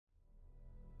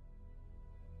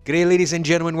G'day ladies and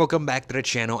gentlemen, welcome back to the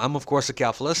channel. I'm of course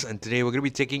Aurelion, and today we're going to be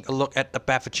taking a look at the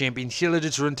Path of Champions tier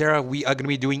list. Runeterra. We are going to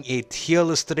be doing a tier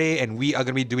list today, and we are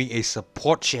going to be doing a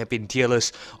support champion tier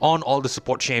list on all the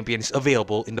support champions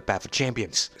available in the Path of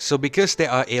Champions. So because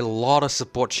there are a lot of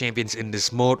support champions in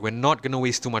this mode, we're not going to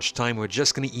waste too much time. We're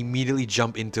just going to immediately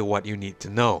jump into what you need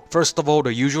to know. First of all,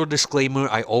 the usual disclaimer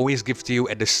I always give to you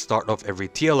at the start of every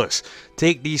tier list.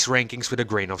 Take these rankings with a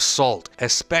grain of salt,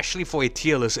 especially for a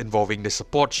tier list involving the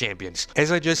support champions.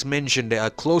 As I just mentioned, there are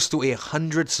close to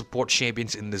 100 support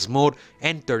champions in this mode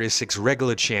and 36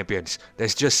 regular champions.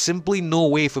 There's just simply no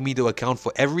way for me to account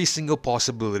for every single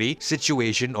possibility,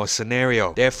 situation or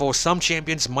scenario. Therefore, some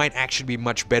champions might actually be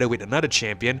much better with another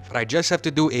champion, but I just have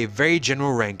to do a very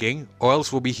general ranking or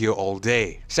else we'll be here all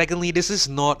day. Secondly, this is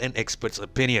not an expert's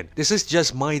opinion. This is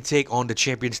just my take on the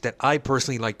champions that I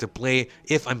personally like to play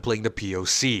if I'm playing the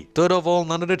POC. Third of all,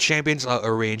 none of the champions are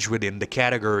arranged within the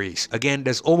categories. Again,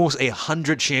 there's almost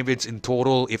 100 champions in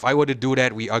total. If I were to do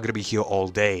that, we are going to be here all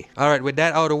day. Alright, with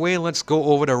that out of the way, let's go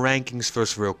over the rankings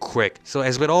first real quick. So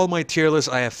as with all my tier lists,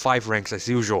 I have 5 ranks as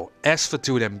usual. S for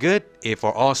 2 them good, A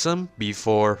for awesome, B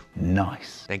for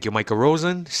nice. Thank you Michael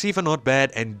Rosen, C for not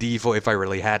bad, and D for if I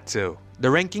really had to. The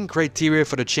ranking criteria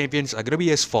for the champions are going to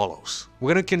be as follows.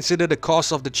 We're going to consider the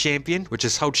cost of the champion, which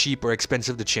is how cheap or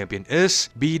expensive the champion is.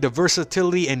 B, the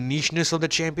versatility and nicheness of the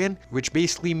champion, which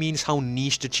basically means how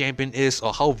niche the champion is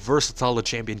or how versatile the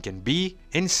champion can be.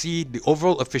 And C, the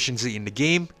overall efficiency in the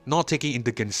game, not taking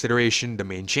into consideration the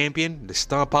main champion, the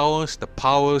star powers,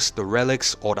 the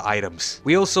relics, or the items.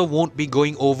 We also won't be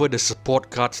going over the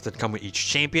support cards that come with each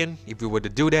champion. If we were to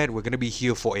do that, we're going to be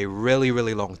here for a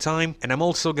really long time. And I'm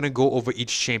also going to go over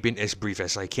each champion as brief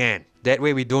as I can. That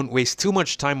way we don't waste too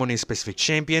much time on a specific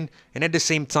champion, and at the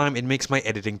same time it makes my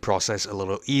editing process a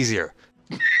little easier.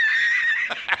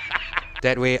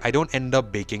 That way I don't end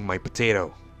up baking my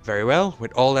potato. Very well,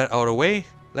 with all that out of the way,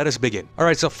 let us begin.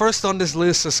 Alright, so first on this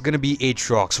list is going to be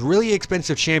Aatrox. Really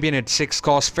expensive champion at 6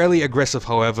 cost, fairly aggressive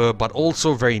however, but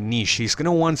also very niche. He's going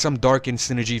to want some Darkin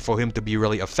synergy for him to be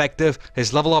really effective.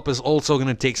 His level up is also going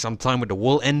to take some time with the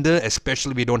World Ender,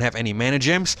 especially if we don't have any mana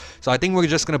gems. So I think we're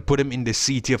just going to put him in the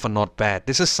C tier for not bad.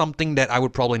 This is something that I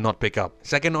would probably not pick up.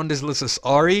 Second on this list is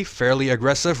Ahri, fairly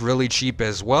aggressive, really cheap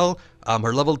as well.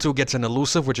 Her level 2 gets an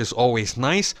elusive, which is always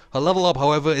nice. Her level up,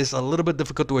 however, is a little bit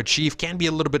difficult to achieve, can be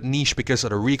a little bit niche because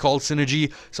of the recall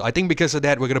synergy, so I think because of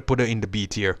that, we're gonna put her in the B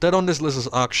tier. Third on this list is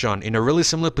Akshan, in a really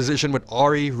similar position with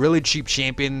Ahri, really cheap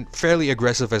champion, fairly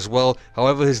aggressive as well.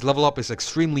 However, his level up is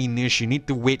extremely niche. You need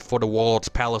to wait for the Warlord's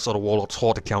Palace or the Warlord's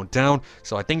Hall to count down,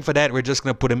 so I think for that, we're just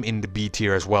gonna put him in the B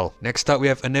tier as well. Next up, we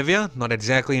have Anivia, not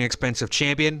exactly an expensive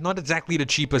champion, not exactly the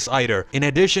cheapest either. In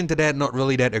addition to that, not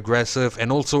really that aggressive,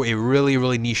 and also a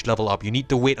really niche level up. You need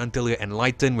to wait until you're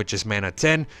enlightened, which is mana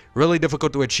 10. Really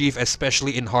difficult to achieve,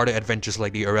 especially in harder adventures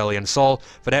like the Aurelion Sol.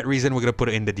 For that reason, we're gonna put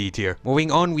it in the D tier.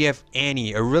 Moving on, we have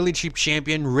Annie, a really cheap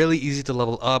champion, really easy to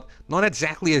level up. Not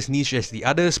exactly as niche as the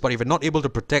others, but if you're not able to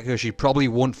protect her, she probably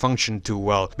won't function too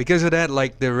well. Because of that,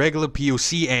 like the regular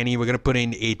POC Annie, we're gonna put it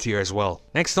in the A tier as well.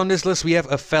 Next on this list, we have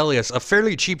Aphelios, a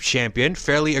fairly cheap champion,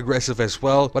 fairly aggressive as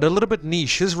well, but a little bit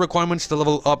niche. His requirements to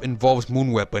level up involves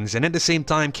moon weapons, and at the same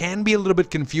time can be a little bit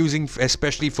confusing,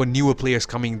 especially for newer players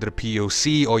coming to the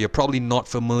POC, or you're probably not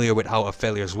familiar with how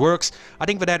Aphelios works. I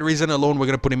think for that reason alone, we're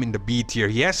gonna put him in the B tier.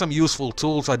 He has some useful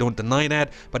tools, I don't deny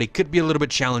that, but it could be a little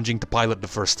bit challenging to pilot the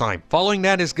first time. Following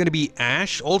that is gonna be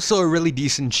Ashe, also a really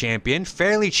decent champion,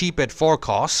 fairly cheap at 4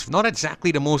 costs, not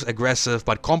exactly the most aggressive,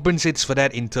 but compensates for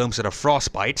that in terms of the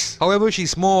frostbites. However,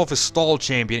 she's more of a stall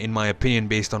champion in my opinion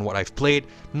based on what I've played.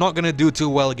 Not gonna do too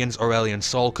well against Aurelion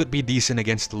Sol, could be decent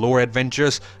against the lower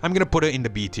adventures. I'm gonna put her in the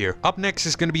B tier. Up next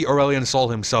is gonna be Aurelion Sol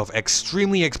himself,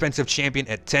 extremely expensive champion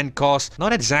at 10 cost,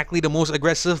 not exactly the most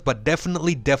aggressive, but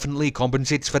definitely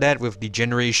compensates for that with the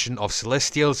generation of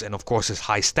Celestials and of course his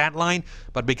high stat line.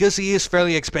 But because he is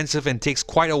fairly expensive and takes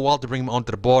quite a while to bring him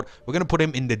onto the board, we're gonna put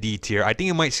him in the D tier. I think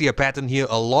you might see a pattern here.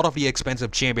 A lot of the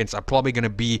expensive champions are probably gonna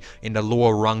be in the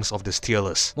lower rungs of this tier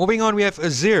list. Moving on, we have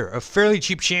Azir, a fairly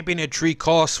cheap champion at 3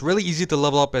 costs, really easy to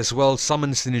level up as well,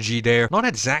 summon synergy there. Not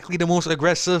exactly the most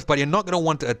aggressive, but you're not gonna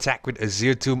want to attack with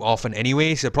Azir Tomb often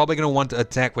anyways. You're probably gonna want to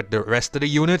attack with the rest of the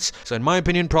units, so in my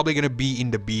opinion, probably gonna be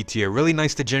in the B tier. Really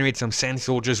nice to generate some sand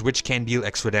soldiers, which can deal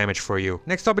extra damage for you.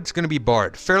 Next up, it's gonna be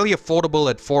Bard, fairly affordable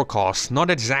at 4 costs, not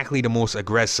exactly the most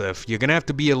aggressive. You're gonna have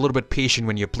to be a little bit patient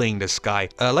when you're playing this guy.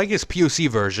 Like his POC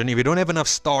version, if you don't have enough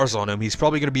stars on him, he's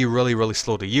probably gonna be really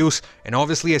slow to use, and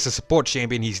obviously as a support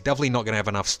champion, he's definitely not gonna have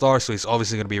enough stars, so he's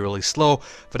obviously gonna be really slow.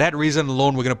 For that reason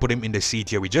alone, we're gonna put him in the C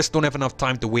tier. We just don't have enough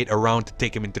time to wait around to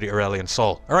take him into the Aurelion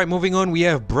Sol. Alright, moving on, we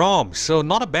have Braum. So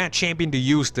not a bad champion to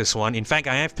use this one. In fact,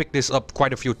 I have picked this up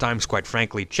quite a few times, quite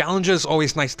frankly. Challenger is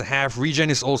always nice to have, regen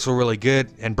is also really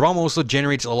good, and Braum also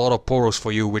generates a lot of poros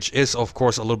for you, which is of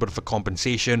course a little bit of a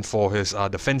compensation for his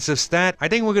defensive stat. I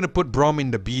think we're gonna put Braum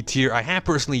in the B tier. I have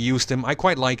personally used him, I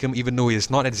quite like him even though he is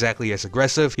not exactly as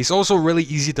aggressive. He's also really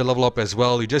easy to level up as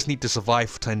well, you just need to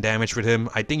survive 10 damage with him.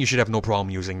 I think you should have no problem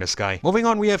using this guy. Moving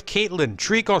on, we have Caitlyn,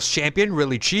 3-cost champion,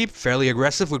 really cheap, fairly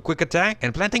aggressive with quick attack,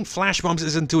 and planting flash bombs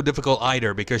isn't too difficult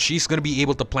either because she's gonna be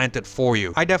able to plant it for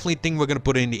you. I definitely think we're gonna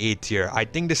put it in the A tier. I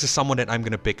think this is someone that I'm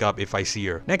gonna pick up if I see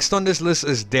her. Next on this list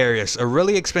is Darius, a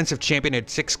really expensive champion at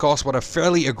 6 cost but a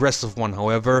fairly aggressive one.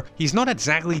 However, he's not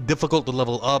exactly difficult to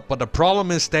level up, but the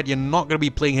problem is that you're not gonna be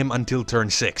playing him until turn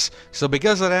 6. So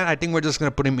because of that, I think we're just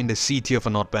gonna put him in the C tier for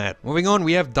not bad. Moving on,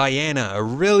 we have Diana, a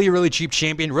really cheap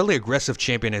champion, really aggressive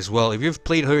champion as well. If you've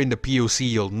played her in the POC,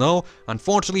 you'll know.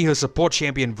 Unfortunately, her support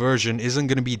champion version isn't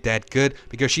gonna be that good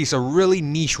because she's a really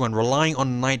niche one, relying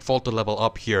on Nightfall to level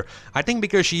up here. I think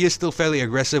because she is still fairly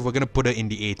aggressive, we're gonna put her in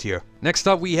the A tier. Next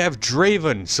up, we have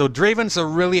Draven. So Draven's a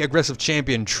really aggressive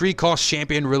champion, 3-cost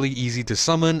champion, really easy to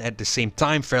summon, at the same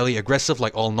time fairly aggressive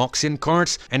like all Noxian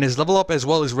cards, and his level up as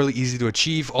well is really easy to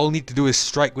achieve. All you need to do is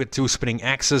strike with 2 spinning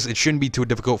axes, it shouldn't be too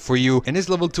difficult for you, and his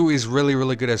level 2 is really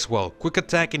good as well. Quick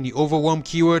attack and the overwhelm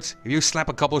keywords, if you slap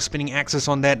a couple of spinning axes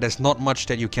on that, there's not much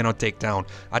that you cannot take down.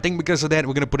 I think because of that,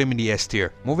 we're gonna put him in the S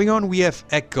tier. Moving on, we have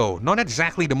Echo, not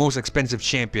exactly the most expensive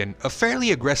champion, a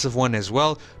fairly aggressive one as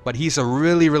well, but he's a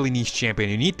really niche champion.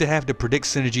 You need to have the predict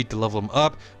synergy to level him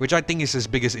up, which I think is his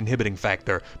biggest inhibiting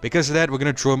factor. Because of that, we're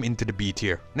gonna throw him into the B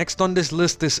tier. Next on this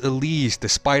list is Elise, the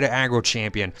spider aggro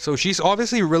champion. So she's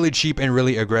obviously really cheap and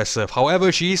really aggressive.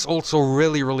 However, she's also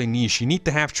really niche. You need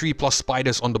to have 3+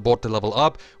 spiders on the board to level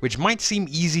up, which might seem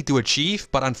easy to achieve,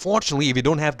 but unfortunately, if you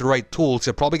don't have the right tools,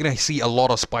 you're probably gonna see a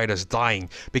lot of spiders dying.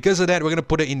 Because of that, we're gonna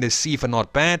put her in the C for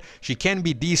not bad. She can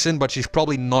be decent, but she's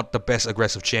probably not the best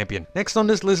aggressive champion. Next on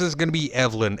this list is gonna be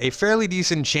Evelyn, a fairly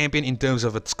decent champion in terms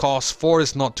of its cost. 4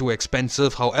 is not too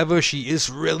expensive. However, she is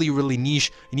really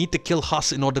niche. You need to kill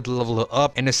Hus in order to level her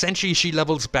up, and essentially she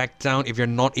levels back down if you're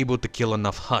not able to kill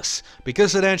enough Hus.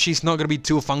 Because of that, she's not gonna be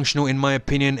too functional in my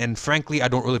opinion, and frankly, I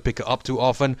don't really pick her up too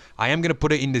often. I am gonna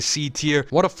put her in the C tier.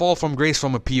 What a fall from grace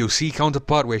from a POC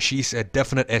counterpart where she's a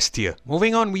definite S tier.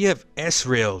 Moving on, we have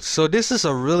Ezreal. So this is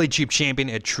a really cheap champion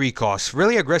at 3 costs.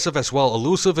 Really aggressive as well.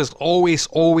 Elusive is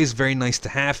always very nice to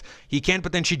have. He can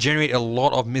potentially generate a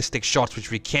lot of mystic shots,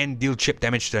 which we can deal chip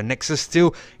damage to the Nexus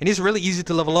too, and he's really easy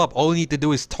to level up. All you need to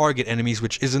do is target enemies,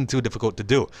 which isn't too difficult to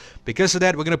do. Because of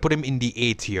that, we're gonna put him in the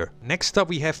A tier. Next up,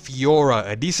 we have Fiora,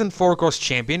 a decent 4-cost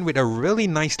champion with a really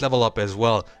nice level up as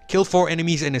well. Kill 4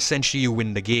 enemies and essentially you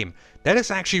win the game. That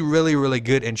is actually really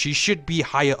good, and she should be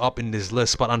higher up in this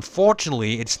list, but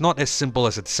unfortunately, it's not as simple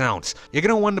as it sounds. You're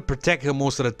gonna want to protect her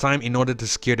most of the time in order to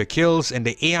secure the kills, and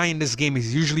the AI in this game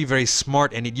is usually very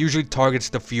smart, and it usually targets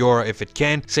the Fiora if it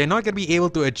can, so you're not gonna be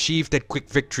able to achieve that quick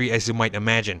victory as you might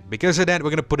imagine. Because of that, we're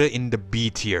gonna put it in the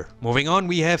B tier. Moving on,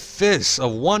 we have Fizz, a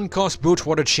 1-cost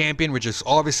Brute champion, which is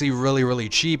obviously really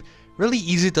cheap. Really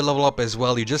easy to level up as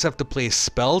well. You just have to play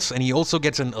spells, and he also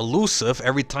gets an elusive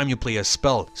every time you play a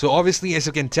spell. So obviously, as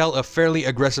you can tell, a fairly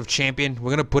aggressive champion.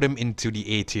 We're gonna put him into the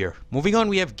A tier. Moving on,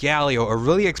 we have Galio, a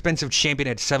really expensive champion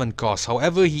at 7 costs.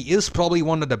 However, he is probably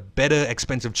one of the better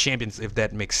expensive champions, if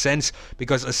that makes sense,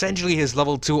 because essentially his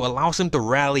level 2 allows him to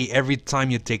rally every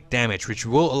time you take damage, which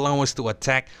will allow us to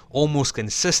attack almost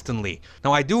consistently.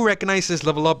 Now, I do recognize this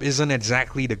level up isn't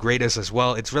exactly the greatest as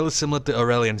well. It's really similar to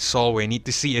Aurelion Sol, where you need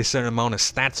to see a certain amount of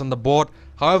stats on the board.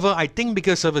 However, I think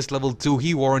because of his level 2,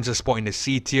 he warrants a spot in the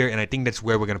C tier, and I think that's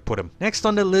where we're gonna put him. Next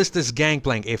on the list is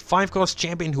Gangplank, a 5-cost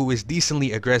champion who is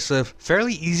decently aggressive,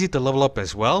 fairly easy to level up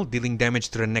as well, dealing damage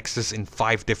to the Nexus in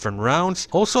 5 different rounds.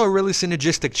 Also a really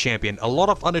synergistic champion. A lot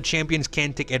of other champions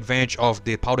can take advantage of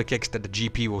the powder kicks that the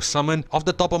GP will summon. Off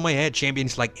the top of my head,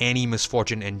 champions like Annie,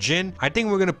 Misfortune, and Jin. I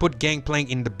think we're gonna put Gangplank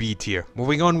in the B tier.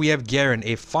 Moving on, we have Garen,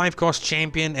 a 5-cost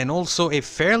champion and also a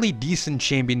fairly decent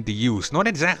champion to use. Not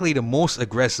exactly the most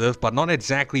aggressive, but not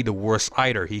exactly the worst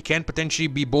either. He can potentially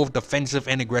be both defensive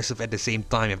and aggressive at the same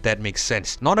time, if that makes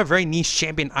sense. Not a very niche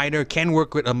champion either, can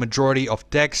work with a majority of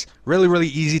decks. Really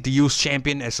easy to use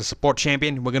champion as a support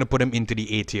champion. We're gonna put him into the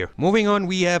A tier. Moving on,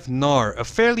 we have Gnar, a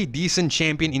fairly decent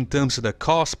champion in terms of the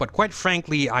cost, but quite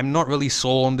frankly, I'm not really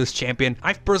sold on this champion.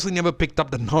 I've personally never picked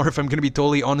up the Gnar, if I'm gonna be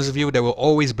totally honest with you. There were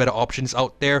always better options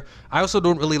out there. I also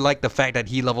don't really like the fact that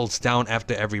he levels down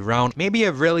after every round. Maybe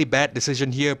a really bad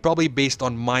decision here, probably based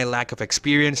based on my lack of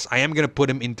experience, I am gonna put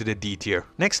him into the D tier.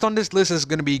 Next on this list is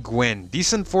gonna be Gwen.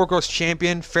 Decent 4-cost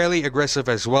champion, fairly aggressive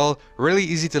as well, really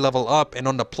easy to level up, and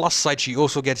on the plus side she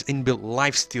also gets inbuilt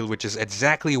lifesteal, which is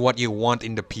exactly what you want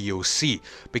in the POC.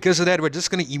 Because of that, we're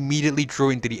just gonna immediately throw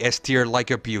into the S tier like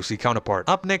your POC counterpart.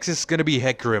 Up next is gonna be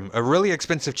Hecarim, a really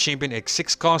expensive champion at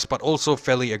 6 cost but also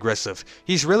fairly aggressive.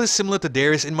 He's really similar to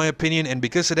Darius in my opinion, and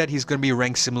because of that he's gonna be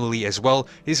ranked similarly as well.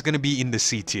 He's gonna be in the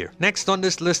C tier. Next on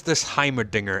this list is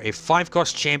Heimerdinger, a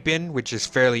 5-cost champion which is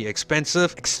fairly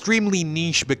expensive, extremely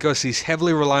niche because he's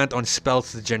heavily reliant on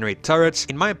spells to generate turrets.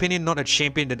 In my opinion, not a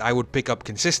champion that I would pick up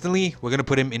consistently. We're gonna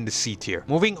put him in the C tier.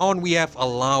 Moving on, we have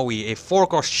Alawi, a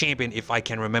 4-cost champion if I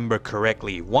can remember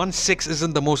correctly. 1-6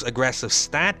 isn't the most aggressive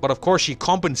stat, but of course she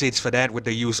compensates for that with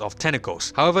the use of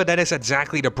tentacles. However, that is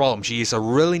exactly the problem. She is a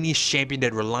really niche champion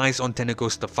that relies on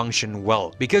tentacles to function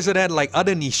well. Because of that, like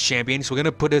other niche champions, we're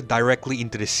gonna put it directly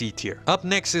into the C tier. Up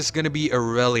next is gonna be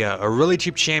Aurelia, a really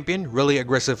cheap champion, really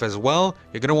aggressive as well.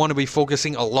 You're gonna want to be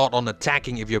focusing a lot on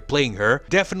attacking if you're playing her.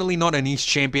 Definitely not a niche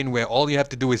champion where all you have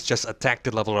to do is just attack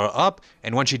to level her up,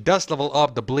 and once she does level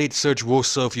up, the Blade Surge will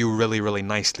serve you really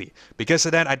nicely. Because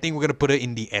of that, I think we're gonna put her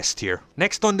in the S tier.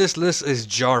 Next on this list is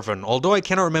Jarvan. Although I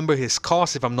cannot remember his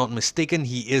cost, if I'm not mistaken,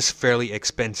 he is fairly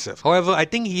expensive. However, I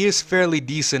think he is fairly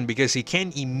decent because he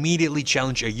can immediately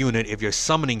challenge a unit if you're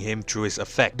summoning him through his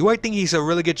effect. Do I think he's a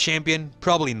really good champion?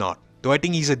 Probably not. Do I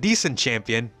think he's a decent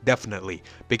champion? Definitely.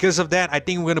 Because of that, I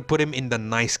think we're gonna put him in the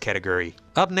nice category.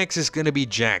 Up next is gonna be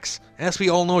Jax. As we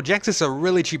all know, Jax is a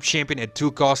really cheap champion at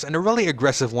 2 costs and a really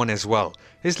aggressive one as well.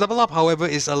 His level up, however,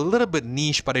 is a little bit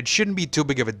niche, but it shouldn't be too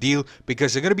big of a deal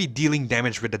because you're gonna be dealing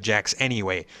damage with the Jax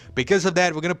anyway. Because of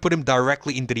that, we're gonna put him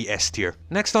directly into the S tier.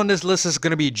 Next on this list is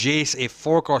gonna be Jace, a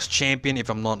 4-cost champion if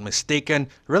I'm not mistaken.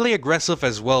 Really aggressive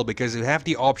as well because you have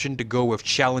the option to go with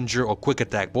Challenger or Quick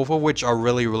Attack, both of which are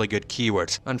really good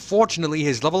keywords. Unfortunately,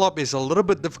 his level up is a little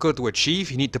bit difficult to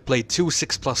achieve. You need to play 2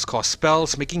 6+ cost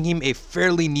spells, making him a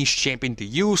fairly niche champion to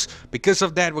use. Because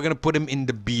of that, we're gonna put him in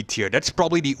the B tier. That's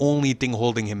probably the only thing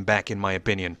holding him back in my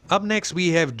opinion. Up next we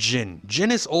have Jhin.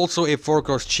 Jhin is also a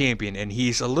 4-cost champion and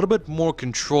he's a little bit more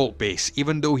control based,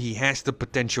 even though he has the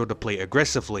potential to play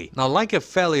aggressively. Now like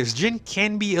Aphelios, Jhin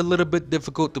can be a little bit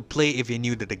difficult to play if you're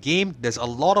new to the game. There's a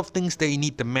lot of things that you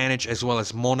need to manage as well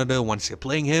as monitor once you're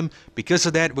playing him. Because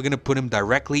of that, we're gonna put him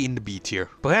directly in the B tier.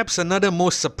 Perhaps another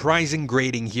most surprising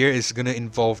grading here is gonna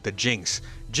involve the Jinx.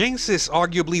 Jinx is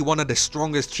arguably one of the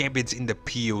strongest champions in the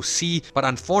POC, but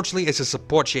unfortunately as a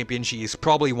support champion she is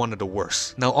probably one of the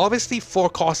worst. Now obviously 4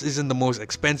 cost isn't the most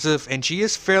expensive and she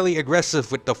is fairly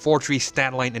aggressive with the 4-3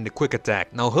 stat line and the quick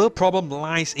attack. Now her problem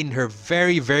lies in her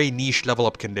very niche level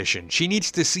up condition. She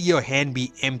needs to see your hand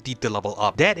be empty to level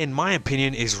up. That in my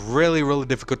opinion is really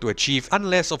difficult to achieve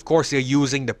unless of course you're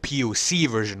using the POC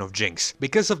version of Jinx.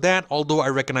 Because of that, although I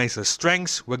recognize her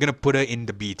strengths, we're gonna put her in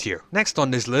the B tier. Next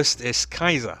on this list is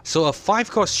Kai'Sa. So a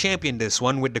 5-cost champion this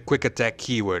one with the quick attack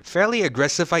keyword. Fairly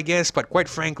aggressive I guess, but quite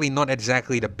frankly not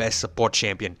exactly the best support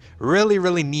champion.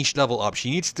 Really niche level up. She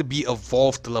needs to be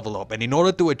evolved to level up, and in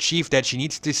order to achieve that she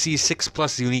needs to see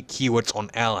 6+ unique keywords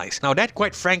on allies. Now that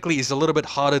quite frankly is a little bit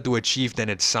harder to achieve than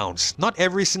it sounds. Not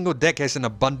every single deck has an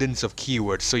abundance of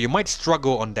keywords, so you might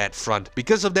struggle on that front.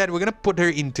 Because of that, we're gonna put her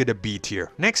into the B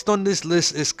tier. Next on this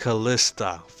list is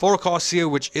Kalista. 4 costs here,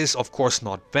 which is of course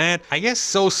not bad. I guess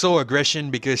so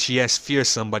aggression because she has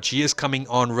fearsome, but she is coming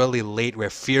on really late where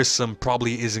fearsome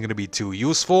probably isn't going to be too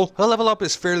useful. Her level up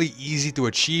is fairly easy to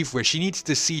achieve where she needs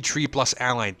to see 3+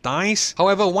 ally dice.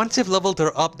 However, once you've leveled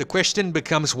her up, the question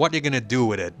becomes what you're going to do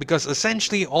with it, because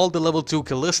essentially all the level 2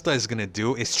 Kalista is going to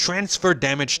do is transfer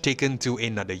damage taken to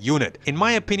another unit. In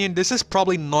my opinion, this is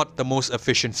probably not the most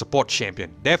efficient support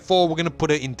champion. Therefore, we're going to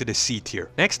put her into the C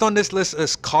tier. Next on this list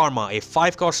is Karma, a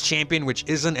 5-cost champion which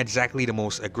isn't exactly the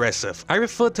most aggressive. I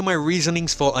referred to my reasoning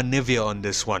for Anivia on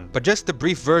this one, but just the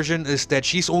brief version is that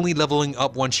she's only leveling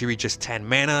up once she reaches 10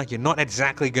 mana. You're not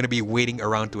exactly going to be waiting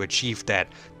around to achieve that.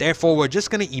 Therefore, we're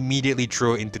just going to immediately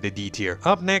throw into the D tier.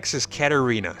 Up next is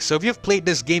Katarina. So if you've played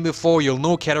this game before, you'll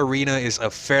know Katarina is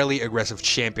a fairly aggressive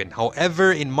champion.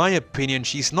 However, in my opinion,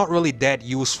 she's not really that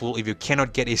useful if you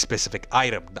cannot get a specific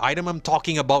item. The item I'm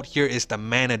talking about here is the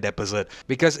mana deposit,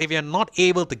 because if you're not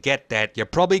able to get that, you're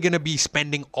probably going to be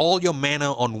spending all your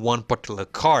mana on one particular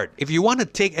card. If you want to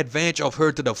take advantage of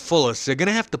her to the fullest, you're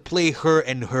gonna have to play her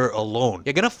and her alone.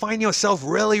 You're gonna find yourself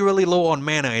really low on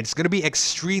mana, and it's gonna be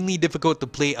extremely difficult to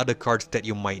play other cards that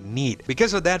you might need.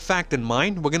 Because of that fact in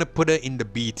mind, we're gonna put her in the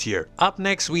B tier. Up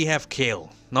next we have Kayle.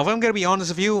 Now if I'm gonna be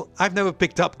honest with you, I've never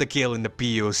picked up the Kayle in the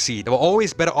POC. There were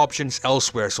always better options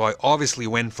elsewhere, so I obviously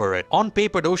went for it. On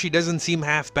paper though, she doesn't seem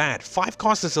half bad. 5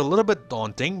 cost is a little bit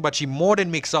daunting, but she more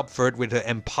than makes up for it with her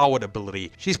empowered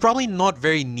ability. She's probably not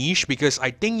very niche because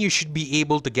I think you should be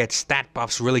able to get stat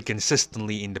buffs really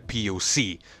consistently in the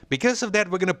POC. Because of that,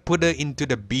 we're gonna put her into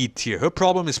the B tier. Her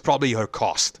problem is probably her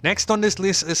cost. Next on this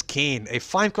list is Kayn, a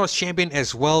 5 cost champion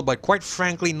as well, but quite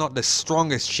frankly not the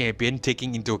strongest champion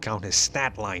taking into account his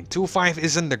stat line. 2-5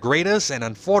 isn't the greatest, and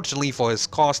unfortunately for his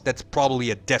cost, that's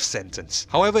probably a death sentence.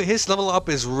 However, his level up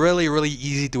is really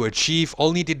easy to achieve. All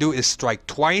you need to do is strike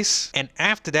twice, and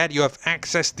after that you have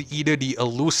access to either the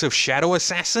elusive Shadow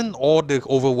Assassin or the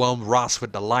overwhelmed Ras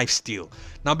with the lifesteal.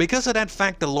 Now because of that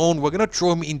fact alone, we're gonna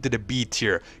throw him into the B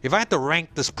tier. If I had to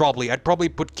rank this properly, I'd probably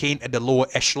put Kayn at the lower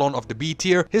echelon of the B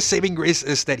tier. His saving grace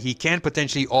is that he can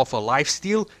potentially offer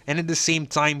lifesteal, and at the same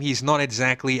time he's not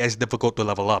exactly as difficult to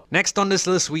level up. Next on this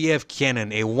list we have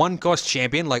Kennen, a 1 cost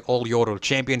champion like all Yordle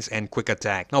champions and quick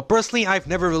attack. Now personally I've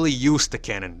never really used the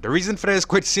Kennen. The reason for that is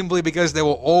quite simply because there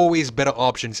were always better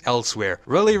options elsewhere.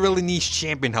 Really niche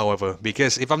champion however,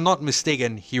 because if I'm not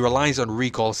mistaken, he relies on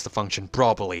recalls to function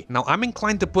properly. Now I'm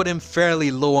inclined to put him fairly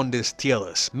low on this tier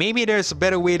list. Maybe there's a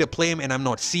better way to play him and I'm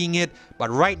not seeing it, but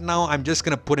right now I'm just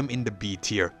gonna put him in the B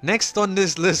tier. Next on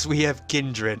this list we have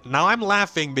Kindred. Now I'm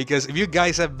laughing because if you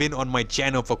guys have been on my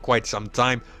channel for quite some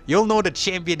time, you'll know the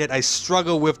champion that I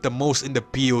struggle with the most in the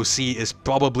POC is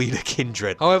probably the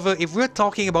Kindred. However, if we're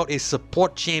talking about a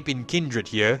support champion Kindred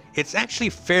here, it's actually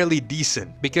fairly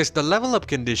decent because the level up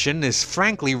condition is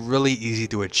frankly really easy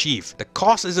to achieve. The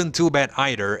cost isn't too bad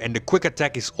either, and the quick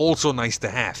attack is also nice to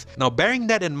have. Now bearing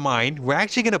that in mind, we're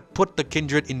actually gonna put the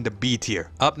Kindred in the B tier.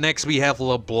 Up next we have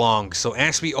LeBlanc. So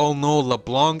as we all know,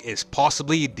 LeBlanc is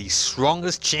possibly the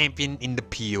strongest champion in the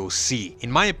POC.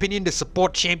 In my opinion, the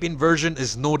support champion version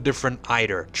is no different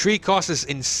either. 3 cost is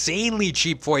insanely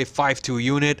cheap for a 5-2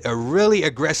 unit, a really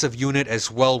aggressive unit as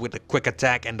well with the quick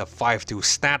attack and the 5-2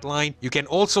 stat line. You can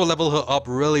also level her up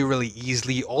really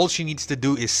easily. All she needs to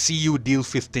do is see you deal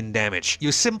 15 damage.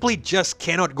 You simply just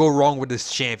cannot go wrong with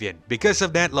this champion. Because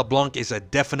of that, LeBlanc is a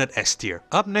definite S tier.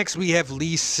 Up next we have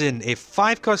Lee Sin, a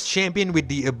 5 cost champion with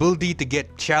the ability to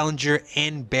get Challenger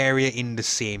and Barrier in the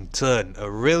same turn. A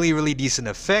really decent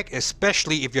effect,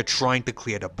 especially if you're trying to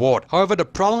clear the board. However, the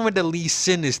problem with the Lee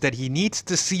Sin is that he needs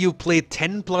to see you play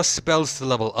 10 plus spells to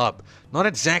level up. Not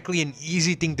exactly an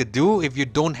easy thing to do if you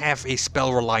don't have a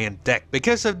spell reliant deck.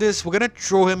 Because of this, we're gonna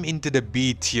throw him into the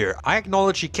B tier. I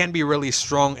acknowledge he can be really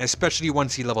strong, especially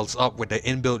once he levels up with the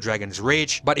inbuilt Dragon's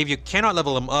Rage, but if you cannot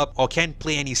level him up or can't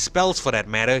play any spells for that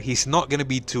matter, he's not gonna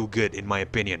be too good in my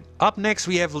opinion. Up next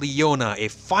we have Leona, a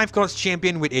 5 cost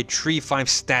champion with a 3-5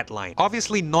 stat line.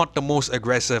 Obviously not the most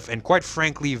aggressive and quite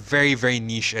frankly very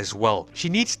niche as well. She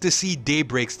needs to see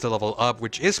Daybreaks to level up,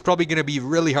 which is probably gonna be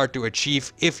really hard to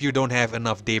achieve if you don't have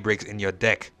enough Daybreaks in your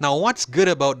deck. Now what's good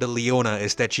about the Leona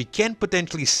is that she can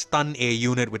potentially stun a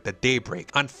unit with the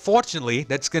Daybreak. Unfortunately,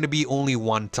 that's gonna be only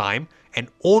one time, and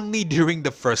only during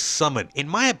the first summon. In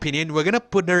my opinion, we're gonna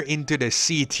put her into the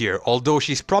C tier, although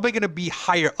she's probably gonna be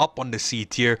higher up on the C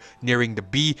tier, nearing the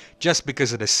B, just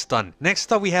because of the stun.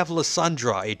 Next up we have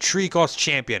Lissandra, a 3 cost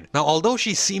champion. Now although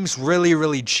she seems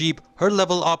really cheap, her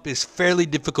level up is fairly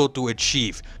difficult to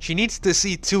achieve. She needs to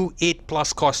see 2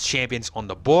 8+ cost champions on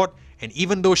the board, and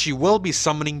even though she will be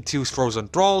summoning 2 Frozen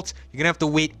Thralls, you're gonna have to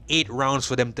wait 8 rounds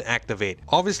for them to activate.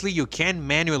 Obviously you can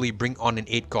manually bring on an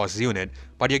 8 cost unit,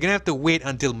 but you're gonna have to wait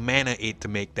until mana 8 to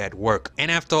make that work. And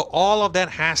after all of that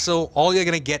hassle, all you're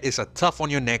gonna get is a tough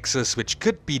on your Nexus, which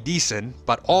could be decent,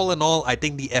 but all in all, I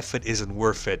think the effort isn't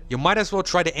worth it. You might as well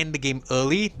try to end the game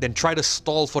early, then try to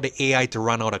stall for the AI to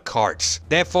run out of cards.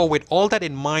 Therefore, with all that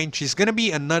in mind, she's gonna be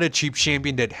another cheap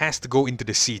champion that has to go into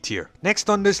the C tier. Next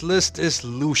on this list is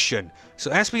Lucian.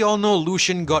 So as we all know,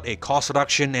 Lucian got a cost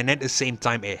reduction and at the same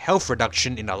time a health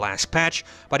reduction in the last patch,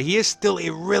 but he is still a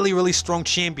really strong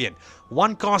champion.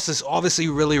 1 cost is obviously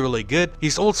really good.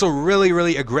 He's also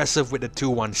really aggressive with the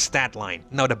 2-1 stat line.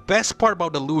 Now the best part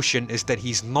about the Lucian is that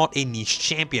he's not a niche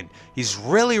champion. He's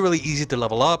really easy to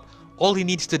level up. All he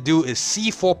needs to do is see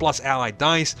 4+ ally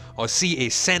dice or see a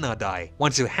Senna die.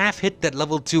 Once you have hit that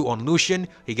level 2 on Lucian,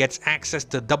 he gets access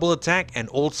to double attack and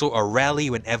also a rally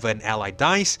whenever an ally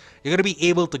dies. You're gonna be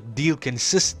able to deal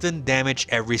consistent damage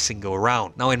every single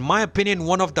round. Now in my opinion,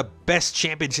 one of the best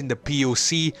champions in the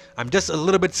POC. I'm just a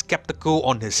little bit skeptical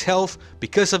on his health.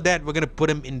 Because of that, we're gonna put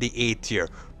him in the A tier.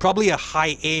 Probably a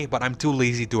high A, but I'm too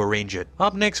lazy to arrange it.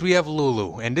 Up next we have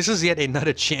Lulu, and this is yet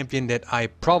another champion that I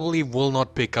probably will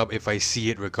not pick up if I see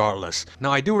it regardless.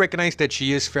 Now I do recognize that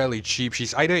she is fairly cheap.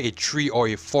 She's either a 3 or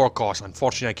a 4 cost,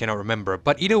 unfortunately I cannot remember.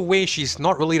 But either way, she's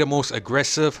not really the most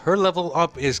aggressive. Her level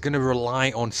up is gonna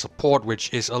rely on support,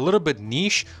 which is a little bit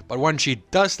niche, but once she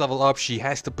does level up, she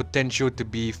has the potential to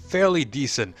be fairly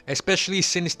decent, especially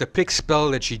since the pick spell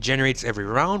that she generates every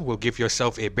round will give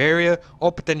yourself a barrier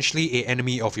or potentially an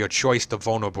enemy of your choice the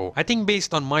vulnerable. I think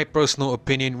based on my personal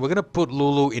opinion, we're gonna put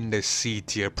Lulu in the C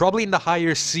tier, probably in the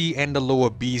higher C and the lower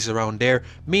Bs around there,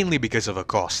 mainly because of her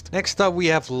cost. Next up we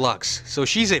have Lux. So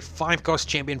she's a 5 cost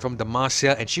champion from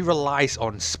Demacia and she relies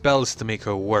on spells to make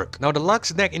her work. Now the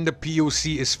Lux deck in the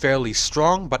POC is fairly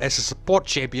strong, but as a support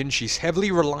champion she's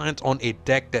heavily reliant on a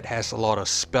deck that has a lot of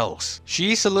spells.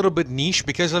 She's a little bit niche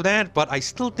because of that, but I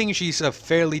still think she's a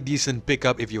fairly decent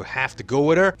pickup if you have to go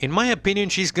with her. In my opinion,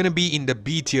 she's gonna be in the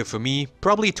B tier for me,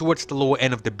 probably towards the lower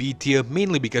end of the B tier,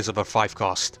 mainly because of her 5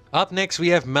 cost. Up next we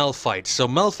have Malphite. So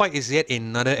Malphite is yet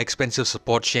another expensive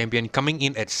support champion coming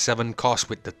in at 7 cost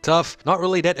with the tough, not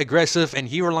really that aggressive, and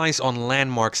he relies on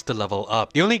landmarks to level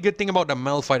up. The only good thing about the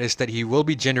Malphite is that he will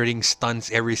be generating stuns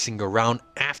every single round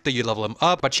after you level him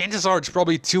up, but chances are it's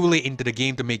probably too late into the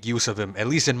game to make use of him, at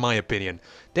least in my opinion.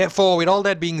 Therefore, with all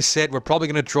that being said, we're probably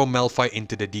gonna throw Malphite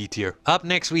into the D tier. Up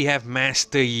next we have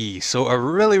Master Yi. So a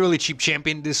really cheap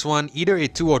champion this one, either a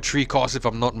 2 or 3 cost if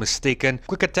I'm not mistaken.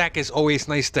 Quick attack is always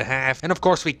nice to have, and of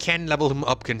course we can level him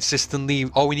up consistently.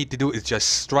 All we need to do is just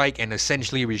strike and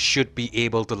essentially we should be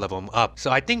able to level him up.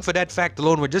 So I think for that fact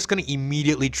alone, we're just gonna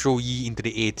immediately throw Yi into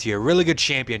the A tier. Really good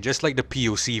champion, just like the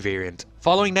POC variant.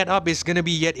 Following that up is gonna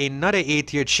be yet another A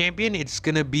tier champion. It's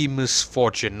gonna be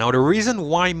Misfortune. Now the reason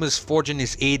why Misfortune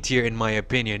is A tier in my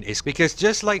opinion is because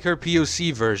just like her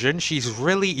POC version, she's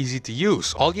really easy to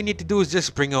use. All you need to do is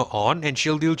just bring her on and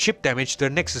she'll deal chip damage to the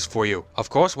Nexus for you. Of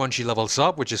course, once she levels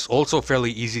up, which is also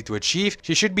fairly easy to achieve,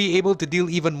 she should be able to deal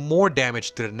even more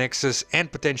damage to the Nexus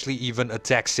and potentially even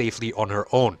attack safely on her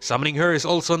own. Summoning her is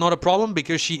also not a problem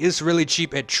because she is really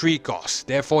cheap at 3 costs.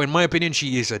 Therefore, in my opinion,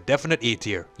 she is a definite A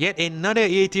tier. Yet another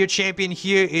A tier champion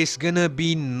here is gonna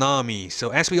be Nami. So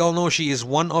as we all know, she is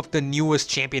one of the newest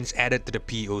champions added to the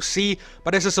POC,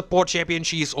 but as a support champion,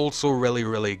 she is also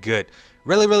really good.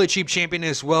 Really cheap champion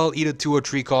as well, either 2 or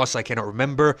 3 costs, I cannot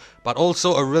remember, but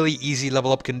also a really easy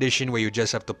level up condition where you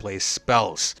just have to play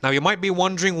spells. Now you might be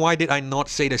wondering why did I not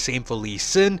say the same for Lee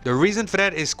Sin. The reason for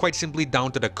that is quite simply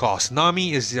down to the cost.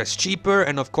 Nami is just cheaper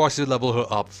and of course you level her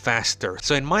up faster.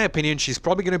 So in my opinion, she's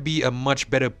probably gonna be a much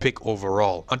better pick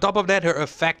overall. On top of that, her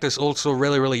effect is also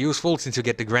really useful since you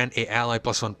get to grant a ally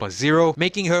 +1/+0,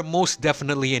 making her most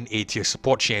definitely an A tier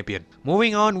support champion.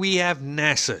 Moving on, we have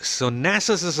Nasus. So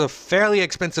Nasus is a fairly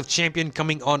expensive champion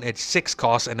coming on at 6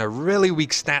 cost and a really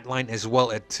weak stat line as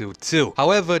well at 2/2.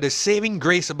 However, the saving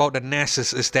grace about the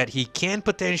Nasus is that he can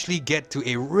potentially get to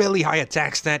a really high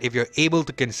attack stat if you're able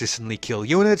to consistently kill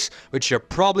units, which you're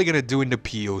probably gonna do in the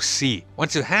POC.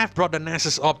 Once you have brought the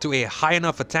Nasus up to a high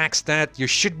enough attack stat, you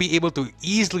should be able to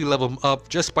easily level him up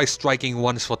just by striking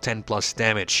once for 10+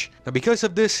 damage. Now because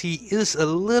of this, he is a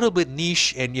little bit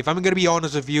niche and if I'm gonna be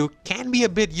honest with you, can be a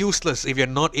bit useless if you're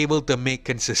not able to make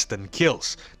consistent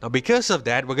kills. Now because of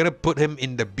that, we're gonna put him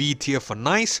in the B tier for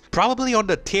nice, probably on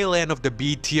the tail end of the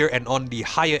B tier and on the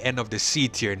higher end of the C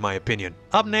tier in my opinion.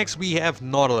 Up next we have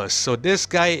Nautilus. So this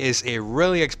guy is a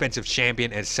really expensive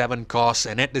champion at 7 costs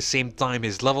and at the same time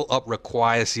his level up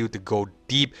requires you to go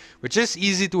deep, which is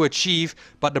easy to achieve,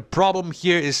 but the problem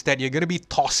here is that you're gonna be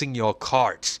tossing your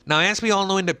cards. Now as we all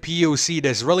know in the POC,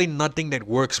 there's really nothing that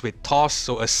works with toss,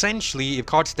 so essentially the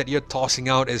cards that you're tossing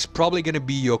out is probably gonna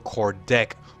be your core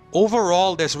deck.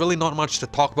 Overall, there's really not much to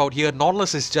talk about here.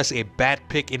 Nautilus is just a bad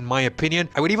pick in my opinion.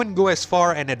 I would even go as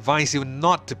far and advise you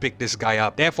not to pick this guy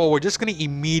up. Therefore, we're just gonna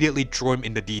immediately throw him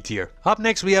in the D tier. Up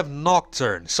next, we have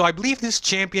Nocturne. So I believe this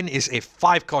champion is a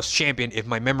 5 cost champion if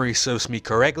my memory serves me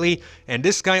correctly. And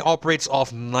this guy operates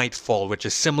off Nightfall, which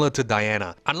is similar to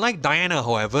Diana. Unlike Diana,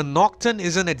 however, Nocturne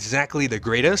isn't exactly the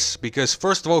greatest because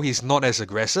first of all, he's not as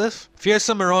aggressive.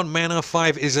 Fearsome around mana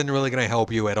 5 isn't really gonna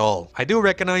help you at all. I do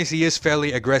recognize he is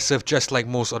fairly aggressive just like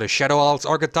most other Shadow Owls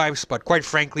archetypes, but quite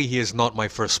frankly he is not my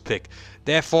first pick.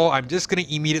 Therefore, I'm just gonna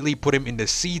immediately put him in the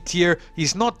C tier.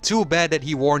 He's not too bad that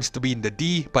he warrants to be in the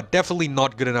D, but definitely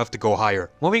not good enough to go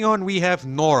higher. Moving on, we have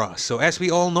Nora. So as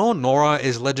we all know, Nora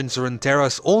is Legends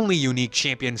Runeterra's only unique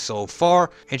champion so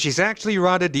far, and she's actually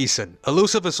rather decent.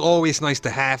 Elusive is always nice to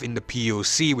have in the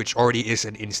POC, which already is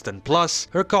an instant plus.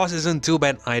 Her cost isn't too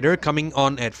bad either, coming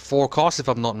on at 4 costs if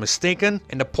I'm not mistaken,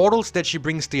 and the portals that she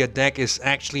brings to your deck is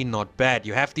actually actually not bad.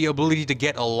 You have the ability to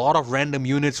get a lot of random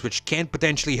units which can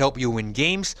potentially help you win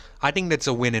games. I think that's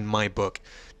a win in my book.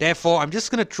 Therefore, I'm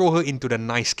just gonna throw her into the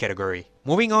nice category.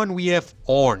 Moving on, we have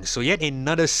Ornn, so yet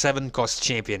another 7-cost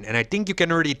champion, and I think you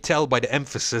can already tell by the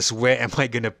emphasis where am I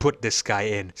gonna put this guy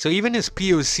in. So even his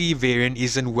POC variant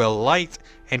isn't well liked,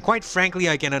 and quite frankly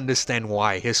I can understand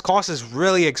why. His cost is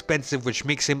really expensive, which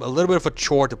makes him a little bit of a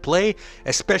chore to play,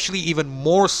 especially even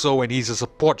more so when he's a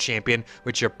support champion,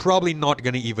 which you're probably not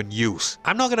gonna even use.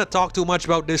 I'm not gonna talk too much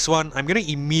about this one, I'm gonna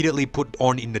immediately put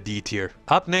Ornn in the D tier.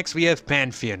 Up next we have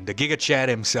Pantheon, the Giga Chad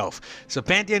himself. So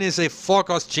Pantheon is a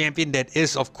 4-cost champion that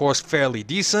is of course fairly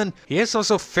decent. He is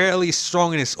also fairly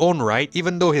strong in his own right,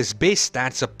 even though his base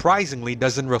stats surprisingly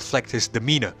doesn't reflect his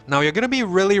demeanor. Now you're gonna be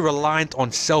really reliant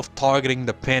on self-targeting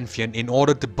the Pantheon in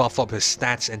order to buff up his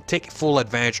stats and take full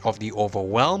advantage of the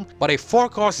Overwhelm, but a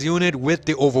 4-cost unit with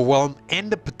the Overwhelm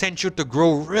and the potential to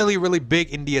grow really big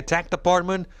in the attack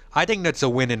department, I think that's a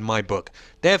win in my book.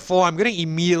 Therefore, I'm gonna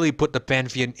immediately put the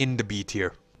Pantheon in the B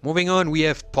tier. Moving on, we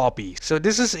have Poppy. So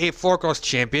this is a 4-cost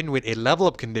champion with a level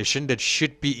up condition that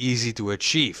should be easy to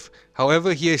achieve.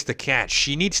 However, here's the catch.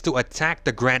 She needs to attack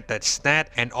to grant that stat,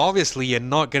 and obviously you're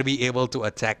not going to be able to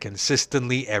attack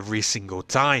consistently every single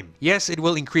time. Yes, it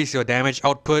will increase your damage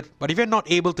output, but if you're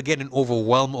not able to get an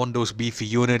overwhelm on those beefy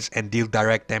units and deal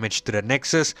direct damage to the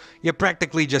Nexus, you're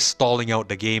practically just stalling out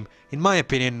the game. In my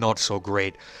opinion, not so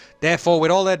great. Therefore, with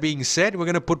all that being said, we're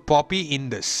going to put Poppy in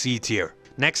the C tier.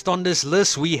 Next on this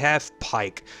list we have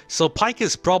Pyke. So Pyke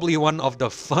is probably one of the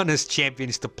funnest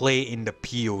champions to play in the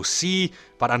POC,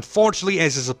 but unfortunately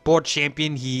as a support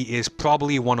champion he is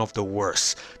probably one of the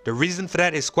worst. The reason for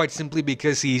that is quite simply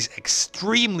because he's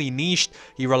extremely niched.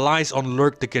 He relies on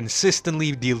lurk to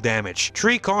consistently deal damage.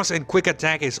 3 cost and quick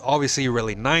attack is obviously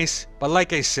really nice, but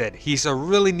like I said, he's a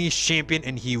really niche champion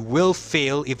and he will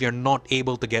fail if you're not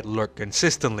able to get lurk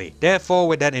consistently. Therefore,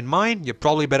 with that in mind, you're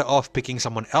probably better off picking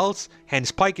someone else,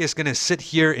 hence Pyke is gonna sit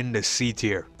here in the C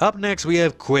tier. Up next we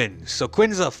have Quinn. So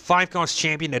Quinn's a 5-cost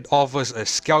champion that offers a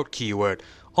scout keyword.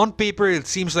 On paper it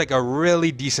seems like a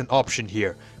really decent option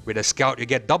here. With a scout you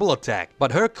get double attack,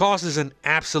 but her cost is an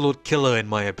absolute killer in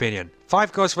my opinion.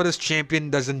 5 cost for this champion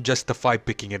doesn't justify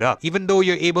picking it up. Even though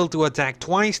you're able to attack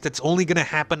twice, that's only gonna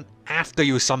happen after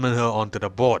you summon her onto the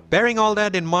board. Bearing all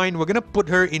that in mind, we're gonna put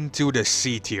her into the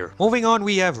C tier. Moving on,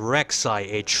 we have Rek'Sai,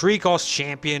 a 3-cost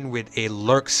champion with a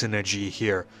lurk synergy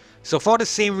here. So for the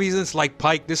same reasons like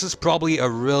Pyke, this is probably a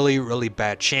really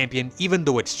bad champion even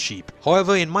though it's cheap.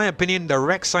 However, in my opinion, the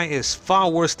Rek'Sai is far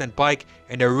worse than Pyke,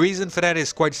 and the reason for that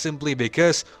is quite simply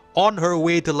because on her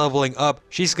way to leveling up,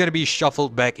 she's gonna be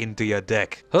shuffled back into your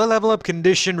deck. Her level up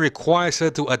condition requires her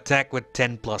to attack with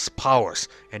 10 plus powers,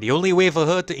 and the only way for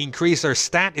her to increase her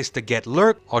stat is to get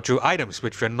lurk or through items,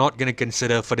 which we're not gonna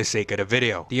consider for the sake of the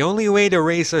video. The only way to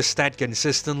raise her stat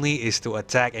consistently is to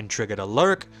attack and trigger the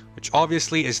lurk, which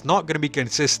obviously is not gonna be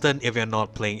consistent if you're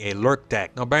not playing a lurk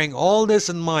deck. Now bearing all this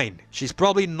in mind, she's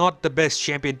probably not the best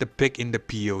champion to pick in the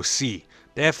POC.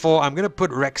 Therefore, I'm gonna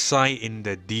put Rek'Sai in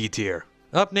the D tier.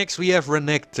 Up next we have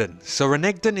Renekton. So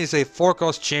Renekton is a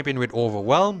 4-cost champion with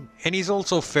Overwhelm, and he's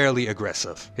also fairly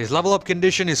aggressive. His level up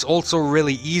condition is also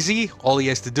really easy. All he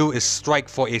has to do is strike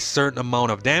for a certain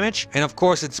amount of damage, and of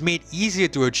course it's made easier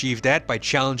to achieve that by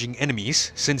challenging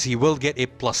enemies, since he will get a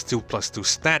 +2/+2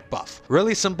 stat buff.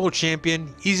 Really simple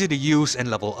champion, easy to use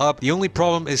and level up. The only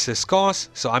problem is his cost,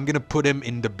 so I'm gonna put him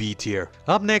in the B tier.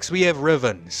 Up next we have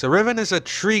Riven. So Riven is a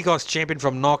 3-cost champion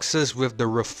from Nexus with the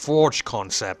Reforge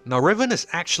concept. Now Riven is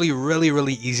actually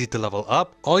really easy to level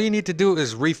up. All you need to do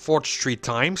is reforge 3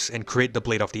 times and create the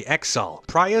Blade of the Exile.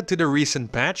 Prior to the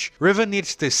recent patch, Riven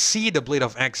needs to see the Blade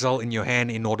of Exile in your hand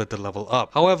in order to level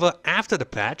up. However, after the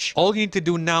patch, all you need to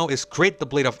do now is create the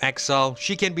Blade of Exile.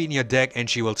 She can be in your deck and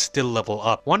she will still level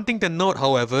up. One thing to note,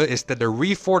 however, is that the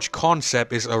reforge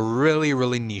concept is a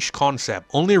really niche concept.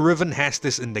 Only Riven has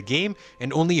this in the game,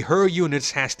 and only her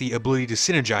units has the ability to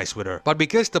synergize with her. But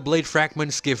because the Blade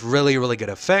fragments give really good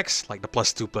effects, like the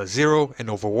 +2/+0 and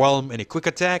Overwhelm and a quick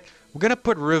attack, we're gonna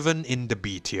put Riven in the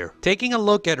B tier. Taking a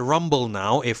look at Rumble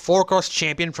now, a 4-cost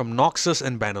champion from Noxus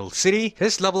and Banner City.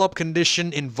 His level up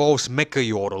condition involves Mecha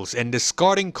Yordles, and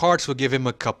discarding cards will give him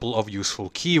a couple of useful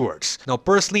keywords. Now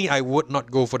personally, I would not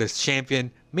go for this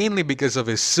champion, mainly because of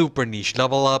his super niche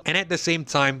level up, and at the same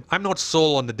time, I'm not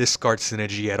sold on the discard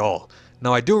synergy at all.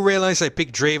 Now I do realize I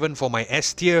picked Draven for my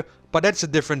S tier, but that's a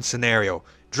different scenario.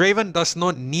 Draven does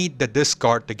not need the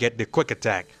discard to get the quick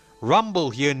attack. Rumble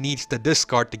here needs the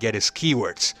discard to get his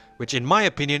keywords, which in my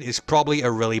opinion is probably a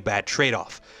really bad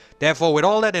trade-off. Therefore, with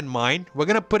all that in mind, we're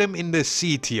gonna put him in the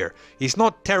C tier. He's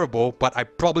not terrible, but I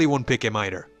probably won't pick him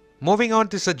either. Moving on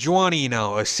to Sejuani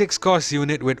now, a 6-cost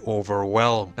unit with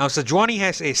Overwhelm. Now Sejuani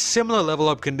has a similar level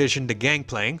up condition to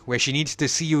Gangplank, where she needs to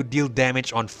see you deal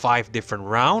damage on 5 different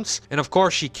rounds, and of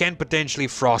course she can potentially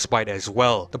Frostbite as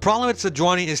well. The problem with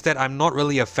Sejuani is that I'm not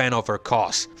really a fan of her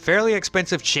cost. Fairly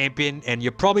expensive champion, and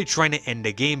you're probably trying to end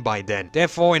the game by then.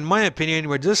 Therefore, in my opinion,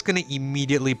 we're just gonna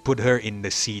immediately put her in the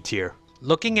C tier.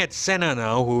 Looking at Senna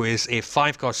now, who is a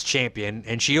 5-cost champion,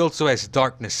 and she also has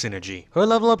Darkness synergy. Her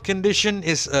level up condition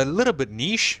is a little bit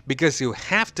niche, because you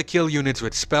have to kill units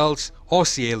with spells or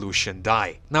see a Lucian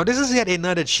die. Now this is yet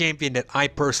another champion that I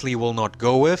personally will not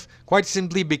go with, quite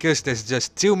simply because there's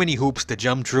just too many hoops to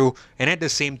jump through, and at the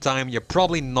same time you're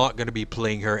probably not going to be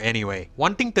playing her anyway.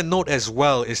 One thing to note as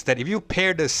well is that if you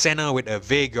pair the Senna with a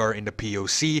Veigar in the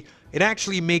POC, it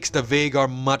actually makes the Veigar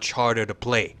much harder to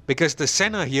play, because the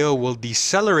Senna here will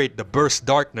decelerate the burst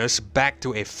darkness back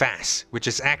to a fast, which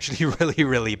is actually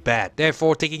really bad.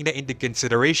 Therefore, taking that into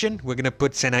consideration, we're gonna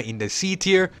put Senna in the C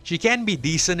tier. She can be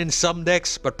decent in some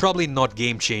decks, but probably not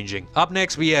game changing. Up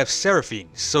next we have Seraphine.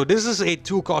 So this is a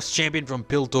 2-cost champion from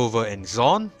Piltover and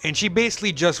Zon, and she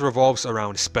basically just revolves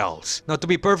around spells. Now to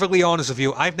be perfectly honest with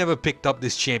you, I've never picked up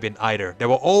this champion either. There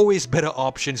were always better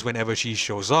options whenever she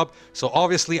shows up, so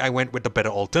obviously I went with the better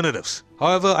alternatives.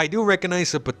 However, I do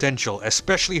recognize her potential,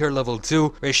 especially her level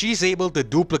 2, where she's able to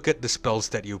duplicate the spells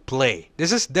that you play.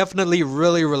 This is definitely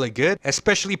really good,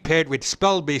 especially paired with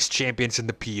spell-based champions in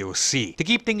the POC. To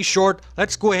keep things short,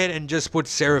 let's go ahead and just put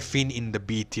Seraphine in the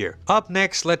B tier. Up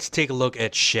next, let's take a look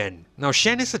at Shen. Now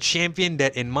Shen is a champion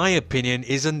that in my opinion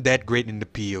isn't that great in the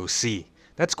POC.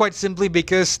 That's quite simply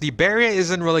because the barrier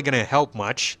isn't really gonna help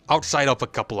much outside of a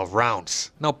couple of rounds.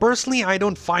 Now personally, I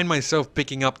don't find myself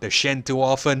picking up the Shen too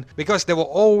often because there were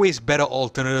always better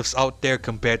alternatives out there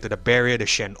compared to the barrier the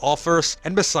Shen offers,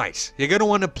 and besides, you're gonna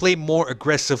want to play more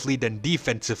aggressively than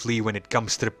defensively when it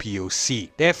comes to the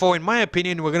POC. Therefore, in my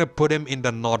opinion, we're gonna put him in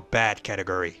the not bad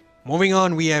category. Moving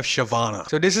on, we have Shyvana.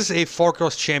 So this is a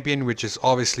 4-cost champion which is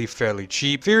obviously fairly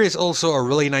cheap. Fear is also a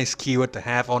really nice keyword to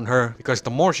have on her because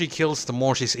the more she kills, the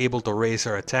more she's able to raise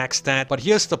her attack stat. But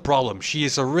here's the problem, she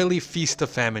is a really feast to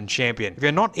famine champion. If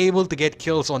you're not able to get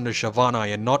kills on the Shyvana,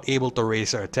 you're not able to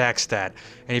raise her attack stat.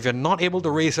 And if you're not able to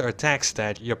raise her attack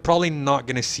stat, you're probably not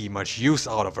gonna see much use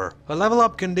out of her. Her level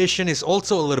up condition is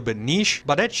also a little bit niche,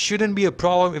 but that shouldn't be a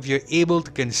problem if you're able to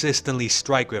consistently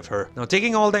strike with her. Now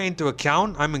taking all that into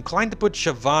account, I'm inclined to put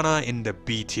Shyvana in the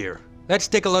B tier. Let's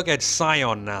take a look at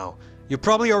Sion now. You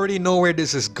probably already know where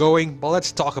this is going, but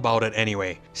let's talk about it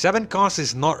anyway. 7 cost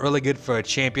is not really good for a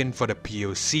champion for the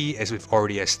POC, as we've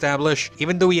already established.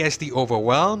 Even though he has the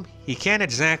Overwhelm, he can't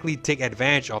exactly take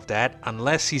advantage of that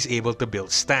unless he's able to build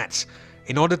stats.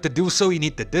 In order to do so, you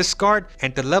need to discard,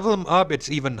 and to level him up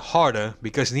it's even harder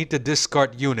because you need to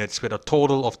discard units with a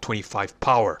total of 25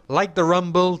 power. Like the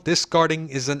Rumble, discarding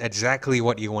isn't exactly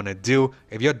what you want to do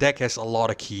if your deck has a lot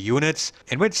of key units,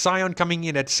 and with Sion coming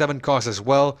in at 7 cost as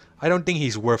well, I don't think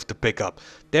he's worth to pick up.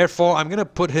 Therefore, I'm gonna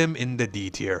put him in the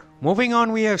D tier. Moving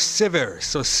on, we have Sivir.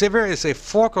 So Sivir is a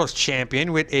 4-cost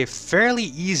champion with a fairly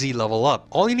easy level up.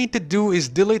 All you need to do is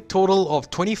deal a total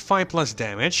of 25 plus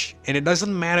damage, and it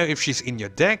doesn't matter if she's in your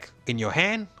deck, in your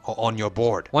hand, or on your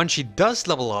board. Once she does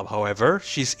level up, however,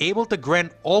 she's able to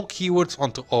grant all keywords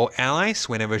onto all allies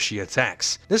whenever she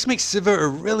attacks. This makes Sivir a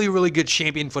really good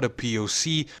champion for the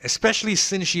POC, especially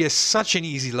since she has such an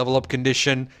easy level up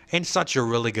condition and such a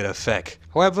really good effect.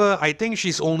 However, I think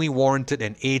she's only warranted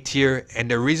an A tier, and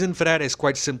the reason for that is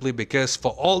quite simply because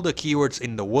for all the keywords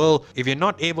in the world, if you're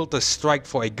not able to strike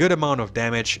for a good amount of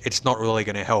damage, it's not really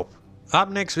gonna help. Up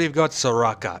next, we've got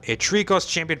Soraka, a 3-cost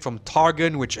champion from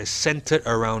Targon which is centered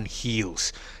around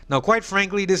heals. Now quite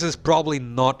frankly, this is probably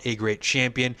not a great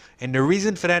champion, and the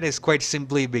reason for that is quite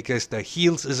simply because the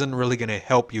heals isn't really gonna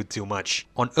help you too much.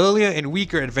 On earlier and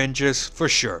weaker adventures, for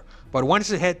sure. But once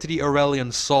you head to the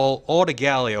Aurelion Sol or the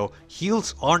Galio,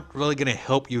 heals aren't really gonna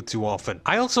help you too often.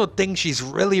 I also think she's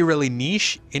really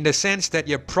niche in the sense that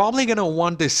you're probably gonna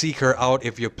want to seek her out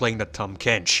if you're playing the Tahm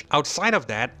Kench. Outside of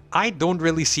that, I don't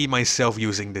really see myself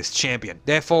using this champion.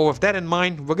 Therefore, with that in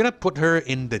mind, we're gonna put her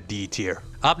in the D tier.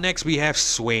 Up next, we have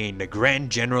Swain, the Grand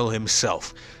General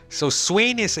himself. So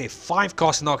Swain is a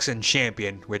 5-cost Noxian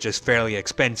champion, which is fairly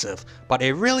expensive, but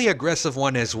a really aggressive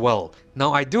one as well.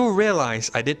 Now I do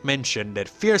realize I did mention that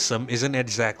fearsome isn't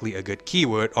exactly a good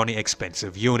keyword on an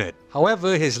expensive unit.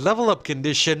 However, his level up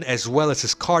condition as well as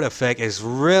his card effect is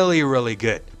really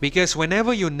good, because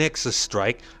whenever you Nexus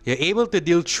strike, you're able to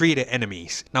deal 3 to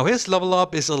enemies. Now his level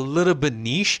up is a little bit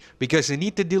niche because you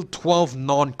need to deal 12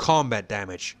 non-combat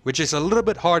damage, which is a little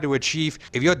bit hard to achieve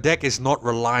if your deck is not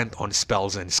reliant on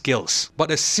spells and skills.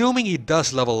 But assuming he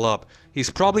does level up, he's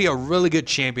probably a really good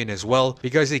champion as well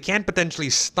because he can potentially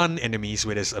stun enemies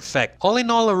with his effect. All in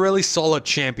all, a really solid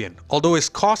champion, although his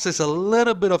cost is a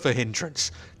little bit of a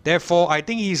hindrance. Therefore, I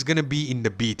think he's gonna be in the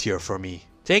B tier for me.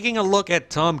 Taking a look at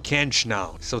Tahm Kench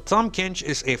now. So Tahm Kench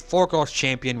is a 4-cost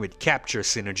champion with capture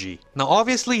synergy. Now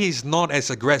obviously he's not as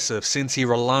aggressive since he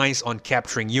relies on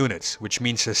capturing units, which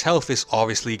means his health is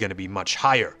obviously going to be much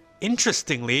higher.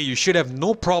 Interestingly, you should have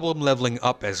no problem leveling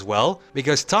up as well,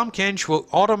 because Tahm Kench will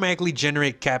automatically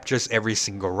generate captures every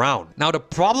single round. Now the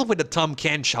problem with the Tahm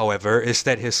Kench, however, is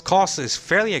that his cost is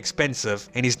fairly expensive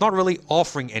and he's not really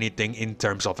offering anything in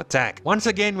terms of attack. Once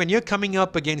again, when you're coming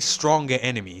up against stronger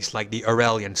enemies like the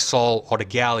Aurelion Sol or the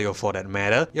Galio for that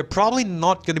matter, you're probably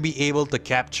not going to be able to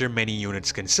capture many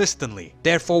units consistently.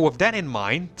 Therefore, with that in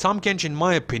mind, Tahm Kench in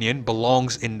my opinion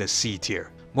belongs in the C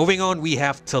tier. Moving on, we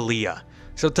have Taliyah.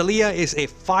 So Taliyah is a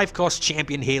 5-cost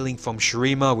champion hailing from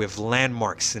Shurima with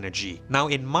landmark synergy. Now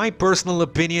in my personal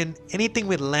opinion, anything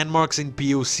with landmarks in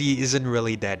POC isn't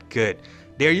really that good.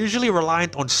 They're usually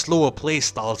reliant on slower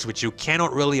playstyles which you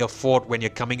cannot really afford when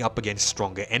you're coming up against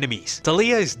stronger enemies.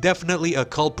 Taliyah is definitely a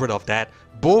culprit of that,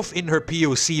 both in her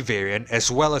POC variant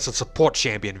as well as a support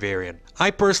champion variant.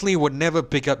 I personally would never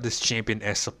pick up this champion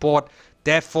as support,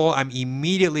 therefore I'm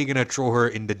immediately gonna throw her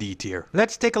in the D tier.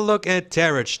 Let's take a look at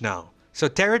Terrach now. So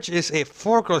Terrach is a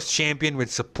 4-cost champion with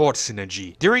support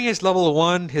synergy. During his level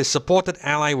 1, his supported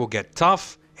ally will get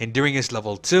tough, and during his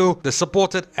level 2, the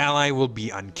supported ally will be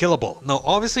unkillable. Now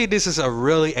obviously this is a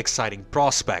really exciting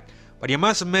prospect, but you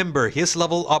must remember his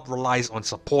level up relies on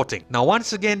supporting. Now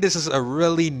once again, this is a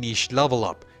really niche level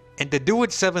up. And to do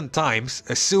it 7 times,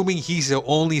 assuming he's the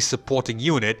only supporting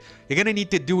unit, you're gonna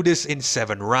need to do this in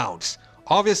 7 rounds.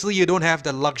 Obviously, you don't have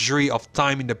the luxury of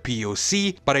time in the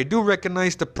POC, but I do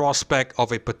recognize the prospect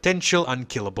of a potential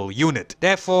unkillable unit.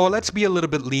 Therefore, let's be a little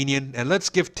bit lenient and let's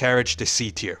give Terrach the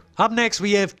C tier. Up next,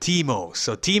 we have Teemo.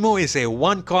 So Teemo is a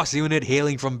 1-cost unit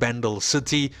hailing from Bandle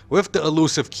City with the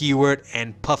elusive keyword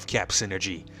and puff cap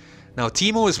synergy. Now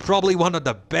Teemo is probably one of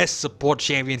the best support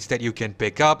champions that you can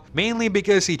pick up, mainly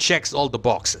because he checks all the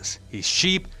boxes. He's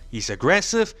cheap, he's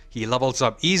aggressive, he levels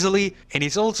up easily, and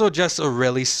he's also just a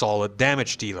really solid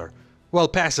damage dealer. Well,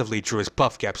 passively through his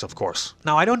puff caps of course.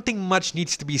 Now I don't think much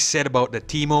needs to be said about the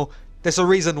Teemo. There's a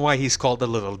reason why he's called the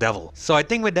Little Devil. So I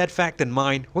think with that fact in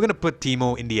mind, we're gonna put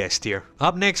Teemo in the S tier.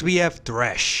 Up next we have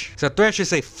Thresh. So Thresh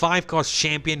is a 5-cost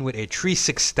champion with a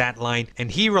 3-6 stat line,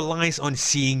 and he relies on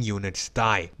seeing units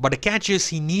die. But the catch is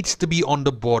he needs to be on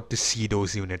the board to see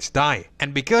those units die.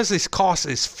 And because his cost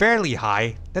is fairly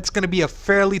high, that's gonna be a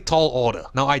fairly tall order.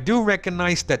 Now I do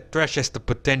recognize that Thresh has the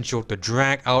potential to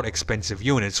drag out expensive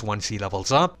units once he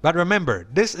levels up, but remember,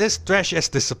 this is Thresh as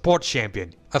the support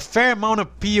champion. A fair amount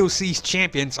of POC's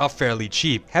champions are fairly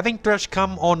cheap. Having Thresh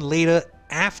come on later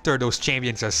after those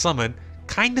champions are summoned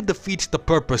kinda defeats the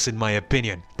purpose in my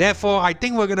opinion. Therefore, I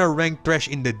think we're gonna rank Thresh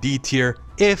in the D tier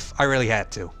if I really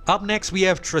had to. Up next we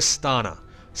have Tristana.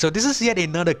 So this is yet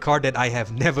another card that I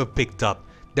have never picked up.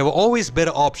 There were always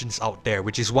better options out there,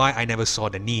 which is why I never saw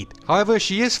the need. However,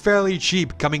 she is fairly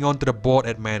cheap coming onto the board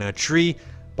at mana 3,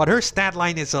 but her stat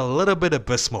line is a little bit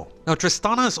abysmal. Now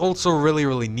Tristana is also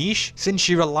really niche since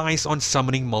she relies on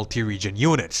summoning multi-region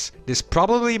units. This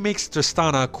probably makes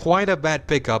Tristana quite a bad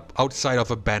pickup outside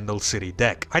of a Bandle City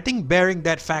deck. I think bearing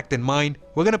that fact in mind,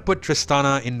 we're gonna put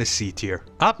Tristana in the C tier.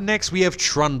 Up next we have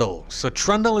Trundle. So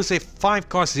Trundle is a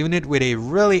 5-cost unit with a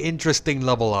really interesting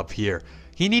level up here.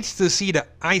 He needs to see the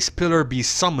Ice Pillar be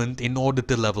summoned in order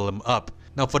to level him up.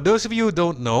 Now for those of you who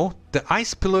don't know, the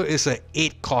Ice Pillar is a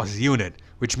 8-cost unit,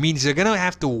 which means you're gonna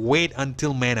have to wait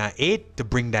until mana 8 to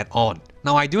bring that on.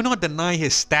 Now I do not deny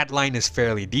his stat line is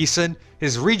fairly decent,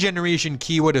 his regeneration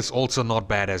keyword is also not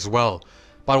bad as well.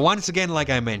 But once again, like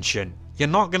I mentioned, you're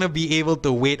not gonna be able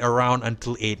to wait around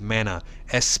until 8 mana,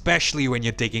 especially when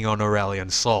you're taking on Aurelion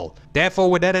Sol.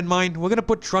 Therefore with that in mind, we're gonna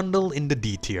put Trundle in the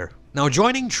D tier. Now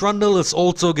joining Trundle is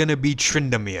also gonna be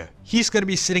Tryndamere. He's gonna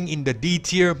be sitting in the D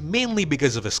tier mainly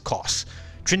because of his cost.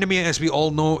 Tryndamere, as we all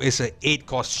know, is an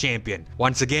 8-cost champion.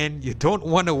 Once again, you don't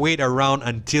want to wait around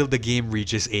until the game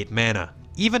reaches 8 mana.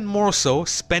 Even more so,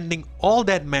 spending all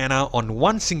that mana on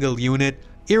one single unit,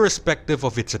 irrespective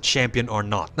of it's a champion or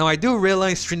not. Now I do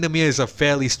realize Tryndamere is a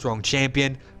fairly strong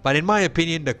champion, but in my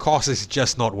opinion the cost is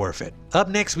just not worth it. Up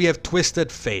next we have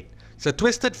Twisted Fate. So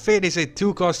Twisted Fate is a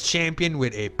 2-cost champion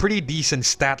with a pretty decent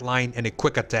stat line and a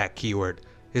quick attack keyword.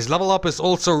 His level up is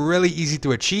also really easy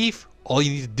to achieve. All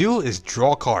you need to do is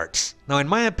draw cards. Now in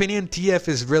my opinion, TF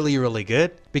is really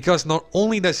good because not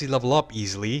only does he level up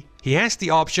easily, he has the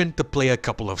option to play a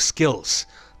couple of skills.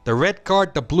 The red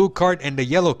card, the blue card, and the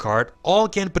yellow card all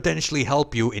can potentially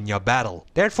help you in your battle.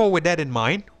 Therefore, with that in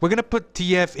mind, we're gonna put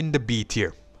TF in the B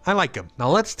tier. I like him. Now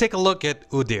let's take a look at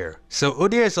Udyr. So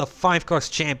Udyr is a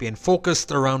 5-cost champion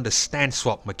focused around the stand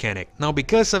swap mechanic. Now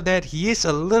because of that, he is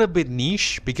a little bit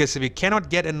niche because if you cannot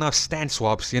get enough stand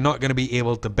swaps, you're not going to be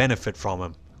able to benefit from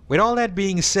him. With all that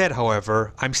being said,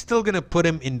 however, I'm still gonna put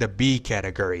him in the B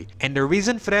category. And the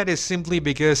reason for that is simply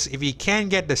because if he can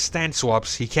get the stand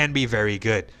swaps, he can be very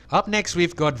good. Up next,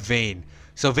 we've got Vayne.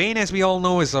 So Vayne, as we all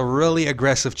know, is a really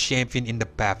aggressive champion in the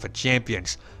Path of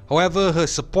Champions. However, her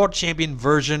support champion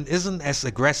version isn't as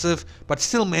aggressive, but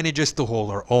still manages to hold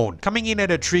her own. Coming in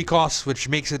at a 3 cost, which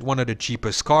makes it one of the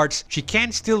cheapest cards, she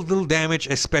can still deal damage,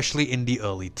 especially in the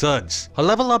early turns. Her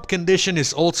level up condition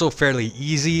is also fairly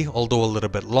easy, although a little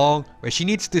bit long, where she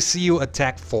needs to see you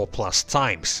attack 4+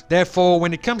 times. Therefore,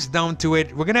 when it comes down to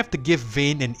it, we're gonna have to give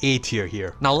Vayne an A tier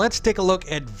here. Now let's take a look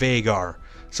at Veigar.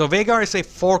 So Veigar is a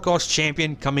 4-cost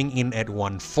champion coming in at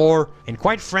 1/4, and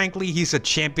quite frankly, he's a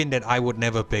champion that I would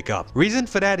never pick up. Reason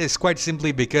for that is quite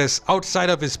simply because outside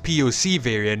of his POC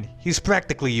variant, he's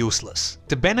practically useless.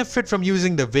 To benefit from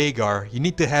using the Veigar, you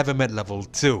need to have him at level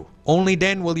 2. Only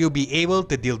then will you be able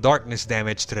to deal darkness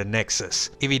damage to the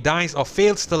Nexus. If he dies or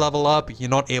fails to level up, you're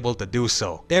not able to do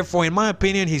so. Therefore, in my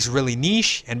opinion, he's really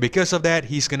niche, and because of that,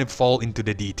 he's gonna fall into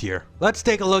the D tier. Let's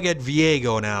take a look at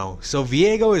Viego now. So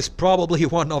Viego is probably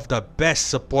one of the best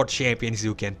support champions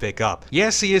you can pick up.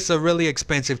 Yes, he is a really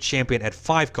expensive champion at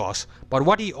 5 cost, but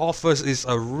what he offers is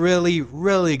a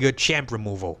really good champ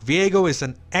removal. Viego is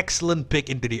an excellent pick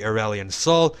into the Aurelion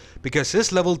Soul because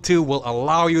his level 2 will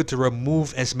allow you to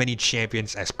remove as many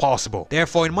champions as possible.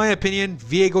 Therefore, in my opinion,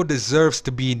 Viego deserves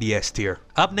to be in the S tier.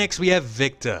 Up next, we have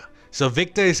Victor. So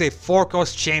Victor is a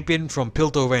 4-cost champion from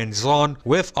Piltover and Zaun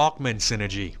with Augment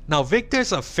synergy. Now Victor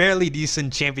is a fairly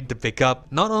decent champion to pick up,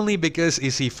 not only because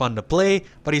is he fun to play,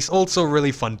 but he's also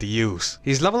really fun to use.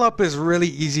 His level up is really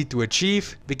easy to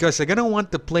achieve because you're gonna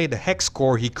want to play the hex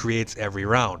core he creates every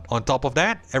round. On top of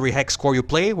that, every hex core you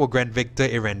play will grant Victor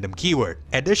a random keyword.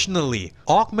 Additionally,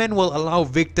 Augment will allow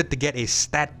Victor to get a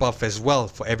stat buff as well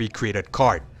for every created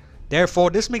card. Therefore,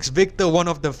 this makes Victor one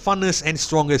of the funnest and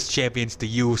strongest champions to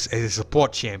use as a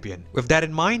support champion. With that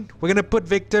in mind, we're gonna put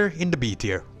Victor in the B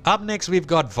tier. Up next, we've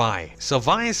got Vi. So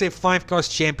Vi is a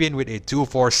 5-cost champion with a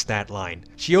 2/4 stat line.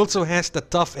 She also has the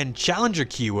tough and challenger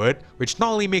keyword, which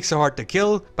not only makes her hard to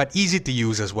kill, but easy to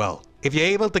use as well. If you're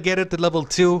able to get her to level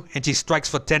 2 and she strikes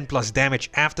for 10+ damage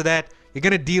after that, you're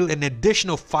gonna deal an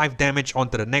additional 5 damage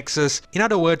onto the Nexus. In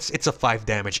other words, it's a 5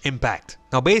 damage impact.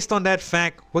 Now based on that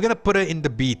fact, we're gonna put her in the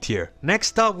B tier.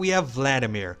 Next up, we have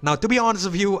Vladimir. Now to be honest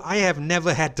with you, I have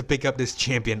never had to pick up this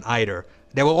champion either.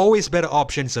 There were always better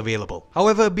options available.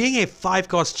 However, being a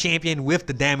 5-cost champion with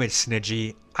the damage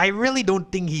synergy, I really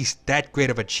don't think he's that great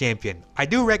of a champion. I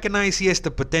do recognize he has the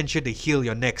potential to heal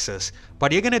your Nexus,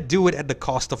 but you're gonna do it at the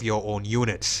cost of your own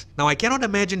units. Now I cannot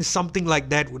imagine something like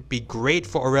that would be great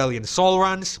for Aurelion Soul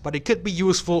runs, but it could be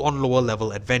useful on lower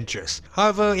level adventures.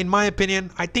 However, in my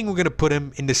opinion, I think we're gonna put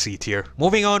him in the C tier.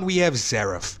 Moving on, we have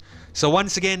Xerath. So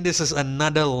once again, this is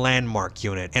another landmark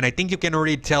unit, and I think you can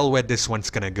already tell where this one's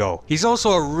gonna go. He's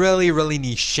also a really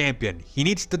niche champion. He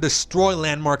needs to destroy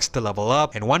landmarks to level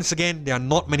up, and once again, there are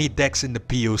not many decks in the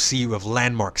POC with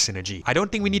landmark synergy. I don't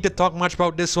think we need to talk much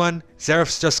about this one.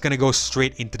 Xerath's just gonna go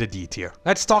straight into the D tier.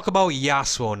 Let's talk about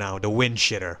Yasuo now, the wind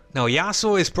shitter. Now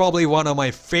Yasuo is probably one of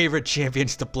my favorite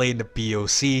champions to play in the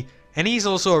POC, and he's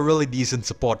also a really decent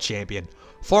support champion.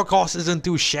 4 cost isn't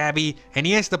too shabby, and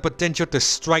he has the potential to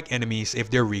strike enemies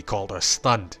if they're recalled or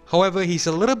stunned. However, he's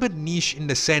a little bit niche in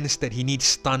the sense that he needs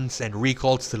stuns and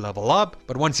recalls to level up,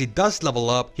 but once he does level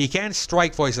up, he can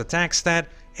strike for his attack stat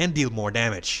and deal more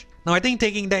damage. Now I think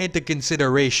taking that into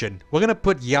consideration, we're gonna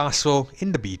put Yasuo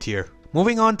in the B tier.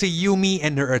 Moving on to Yuumi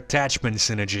and her attachment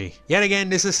synergy. Yet again,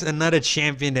 this is another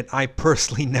champion that I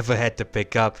personally never had to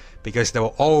pick up because there were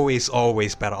always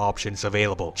better options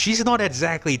available. She's not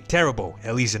exactly terrible,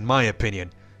 at least in my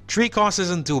opinion. 3 cost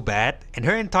isn't too bad, and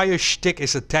her entire shtick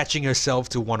is attaching herself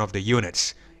to one of the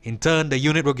units. In turn, the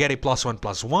unit will get a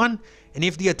 +1/+1, and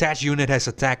if the attached unit has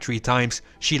attacked 3 times,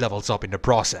 she levels up in the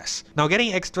process. Now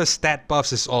getting extra stat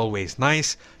buffs is always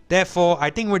nice, therefore I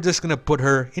think we're just gonna put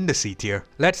her in the C tier.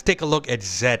 Let's take a look at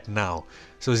Zed now.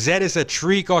 So Zed is a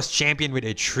 3-cost champion with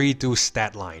a 3/2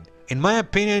 stat line. In my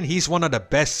opinion, he's one of the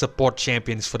best support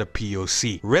champions for the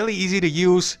POC. Really easy to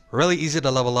use, really easy to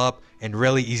level up, and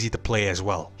really easy to play as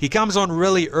well. He comes on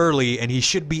really early and he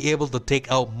should be able to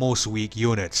take out most weak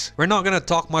units. We're not gonna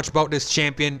talk much about this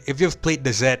champion. If you've played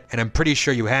the Zed, and I'm pretty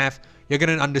sure you have, you're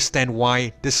gonna understand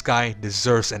why this guy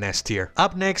deserves an S tier.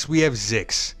 Up next, we have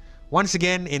Ziggs. Once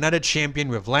again, another champion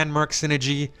with landmark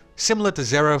synergy, similar to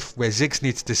Zeref, where Ziggs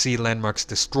needs to see landmarks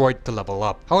destroyed to level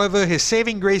up. However, his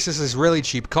saving grace is his really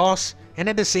cheap cost, and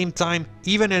at the same time,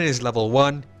 even at his level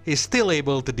 1, he's still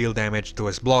able to deal damage to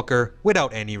his blocker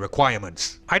without any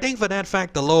requirements. I think for that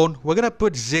fact alone, we're gonna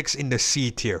put Ziggs in the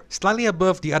C tier, slightly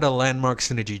above the other landmark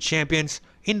synergy champions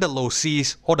in the low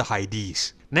Cs or the high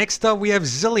Ds. Next up we have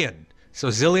Zillion. So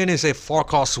Zillion is a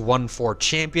 4-cost 1/4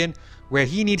 champion where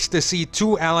he needs to see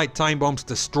 2 allied time bombs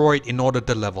destroyed in order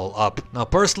to level up. Now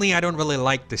personally, I don't really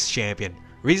like this champion.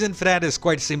 Reason for that is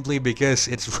quite simply because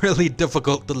it's really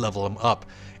difficult to level him up,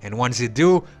 and once you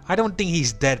do, I don't think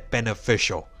he's that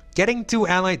beneficial. Getting 2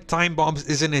 allied time bombs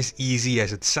isn't as easy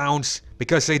as it sounds,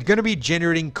 because they're gonna be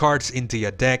generating cards into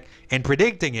your deck, and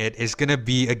predicting it is gonna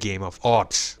be a game of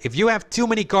odds. If you have too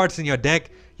many cards in your deck,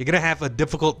 you're gonna have a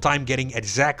difficult time getting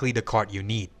exactly the card you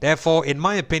need. Therefore, in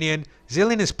my opinion,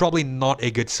 Zillion is probably not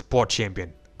a good support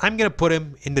champion. I'm gonna put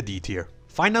him in the D tier.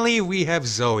 Finally, we have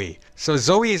Zoe. So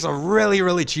Zoe is a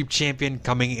really cheap champion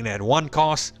coming in at 1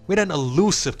 cost with an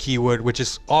elusive keyword, which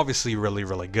is obviously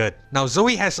really good. Now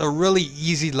Zoe has a really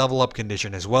easy level up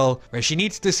condition as well, where she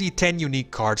needs to see 10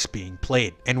 unique cards being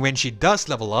played. And when she does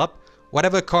level up,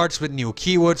 whatever cards with new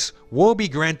keywords will be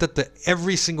granted to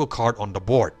every single card on the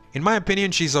board. In my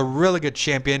opinion, she's a really good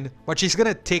champion, but she's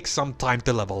gonna take some time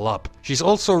to level up. She's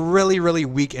also really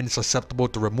weak and susceptible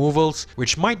to removals,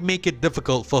 which might make it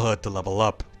difficult for her to level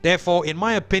up. Therefore, in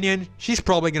my opinion, she's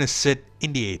probably gonna sit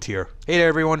in the A tier. Hey there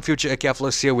everyone, Future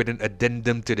Acephalus here with an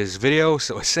addendum to this video.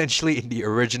 So essentially in the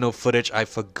original footage, I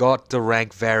forgot to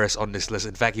rank Varus on this list.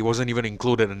 In fact, he wasn't even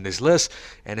included in this list.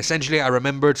 And essentially I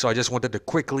remembered, so I just wanted to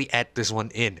quickly add this one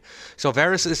in. So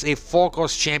Varus is a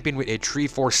 4-cost champion with a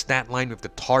 3/4 stat line with the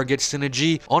target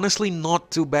synergy. Honestly, not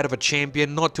too bad of a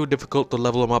champion, not too difficult to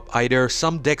level him up either.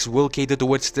 Some decks will cater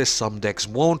towards this, some decks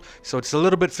won't. So it's a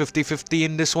little bit 50-50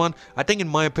 in this one. I think in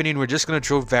my opinion, we're just gonna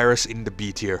throw Varus in the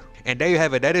B tier. And there you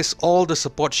have it. That is all the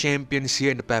support champions here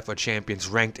in the Path of Champions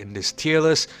ranked in this tier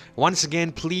list. Once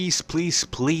again, please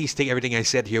take everything I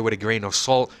said here with a grain of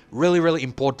salt. Really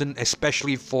important,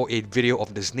 especially for a video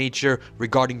of this nature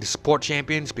regarding the support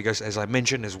champions, because as I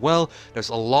mentioned as well, there's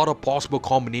a lot of possible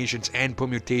combinations and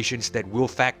permutations that will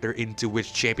factor into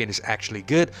which champion is actually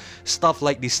good. Stuff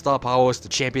like the star powers, the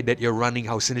champion that you're running,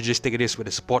 how synergistic it is with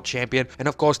the support champion, and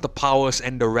of course the powers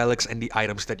and the relics and the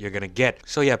items that you're gonna get.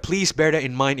 So yeah, please bear that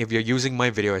in mind if you're using my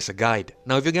video as a guide.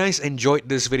 Now if you guys enjoyed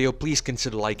this video, please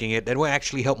consider liking it. That will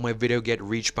actually help my video get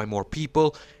reached by more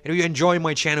people. And if you enjoy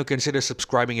my channel, consider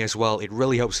subscribing as well. It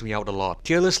really helps me out a lot.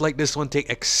 Tier lists like this one take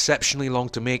exceptionally long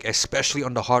to make, especially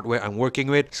on the hardware I'm working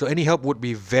with, so any help would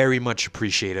be very much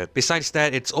appreciated. Besides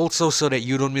that, it's also so that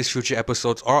you don't miss future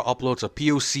episodes or uploads of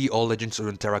POC or Legends of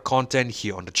Runeterra content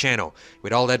here on the channel.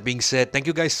 With all that being said, thank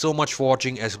you guys so much for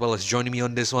watching as well as joining me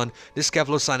on this one. This is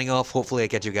Acephalus signing off. Hopefully I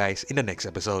catch you guys in the next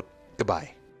episode.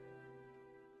 Goodbye.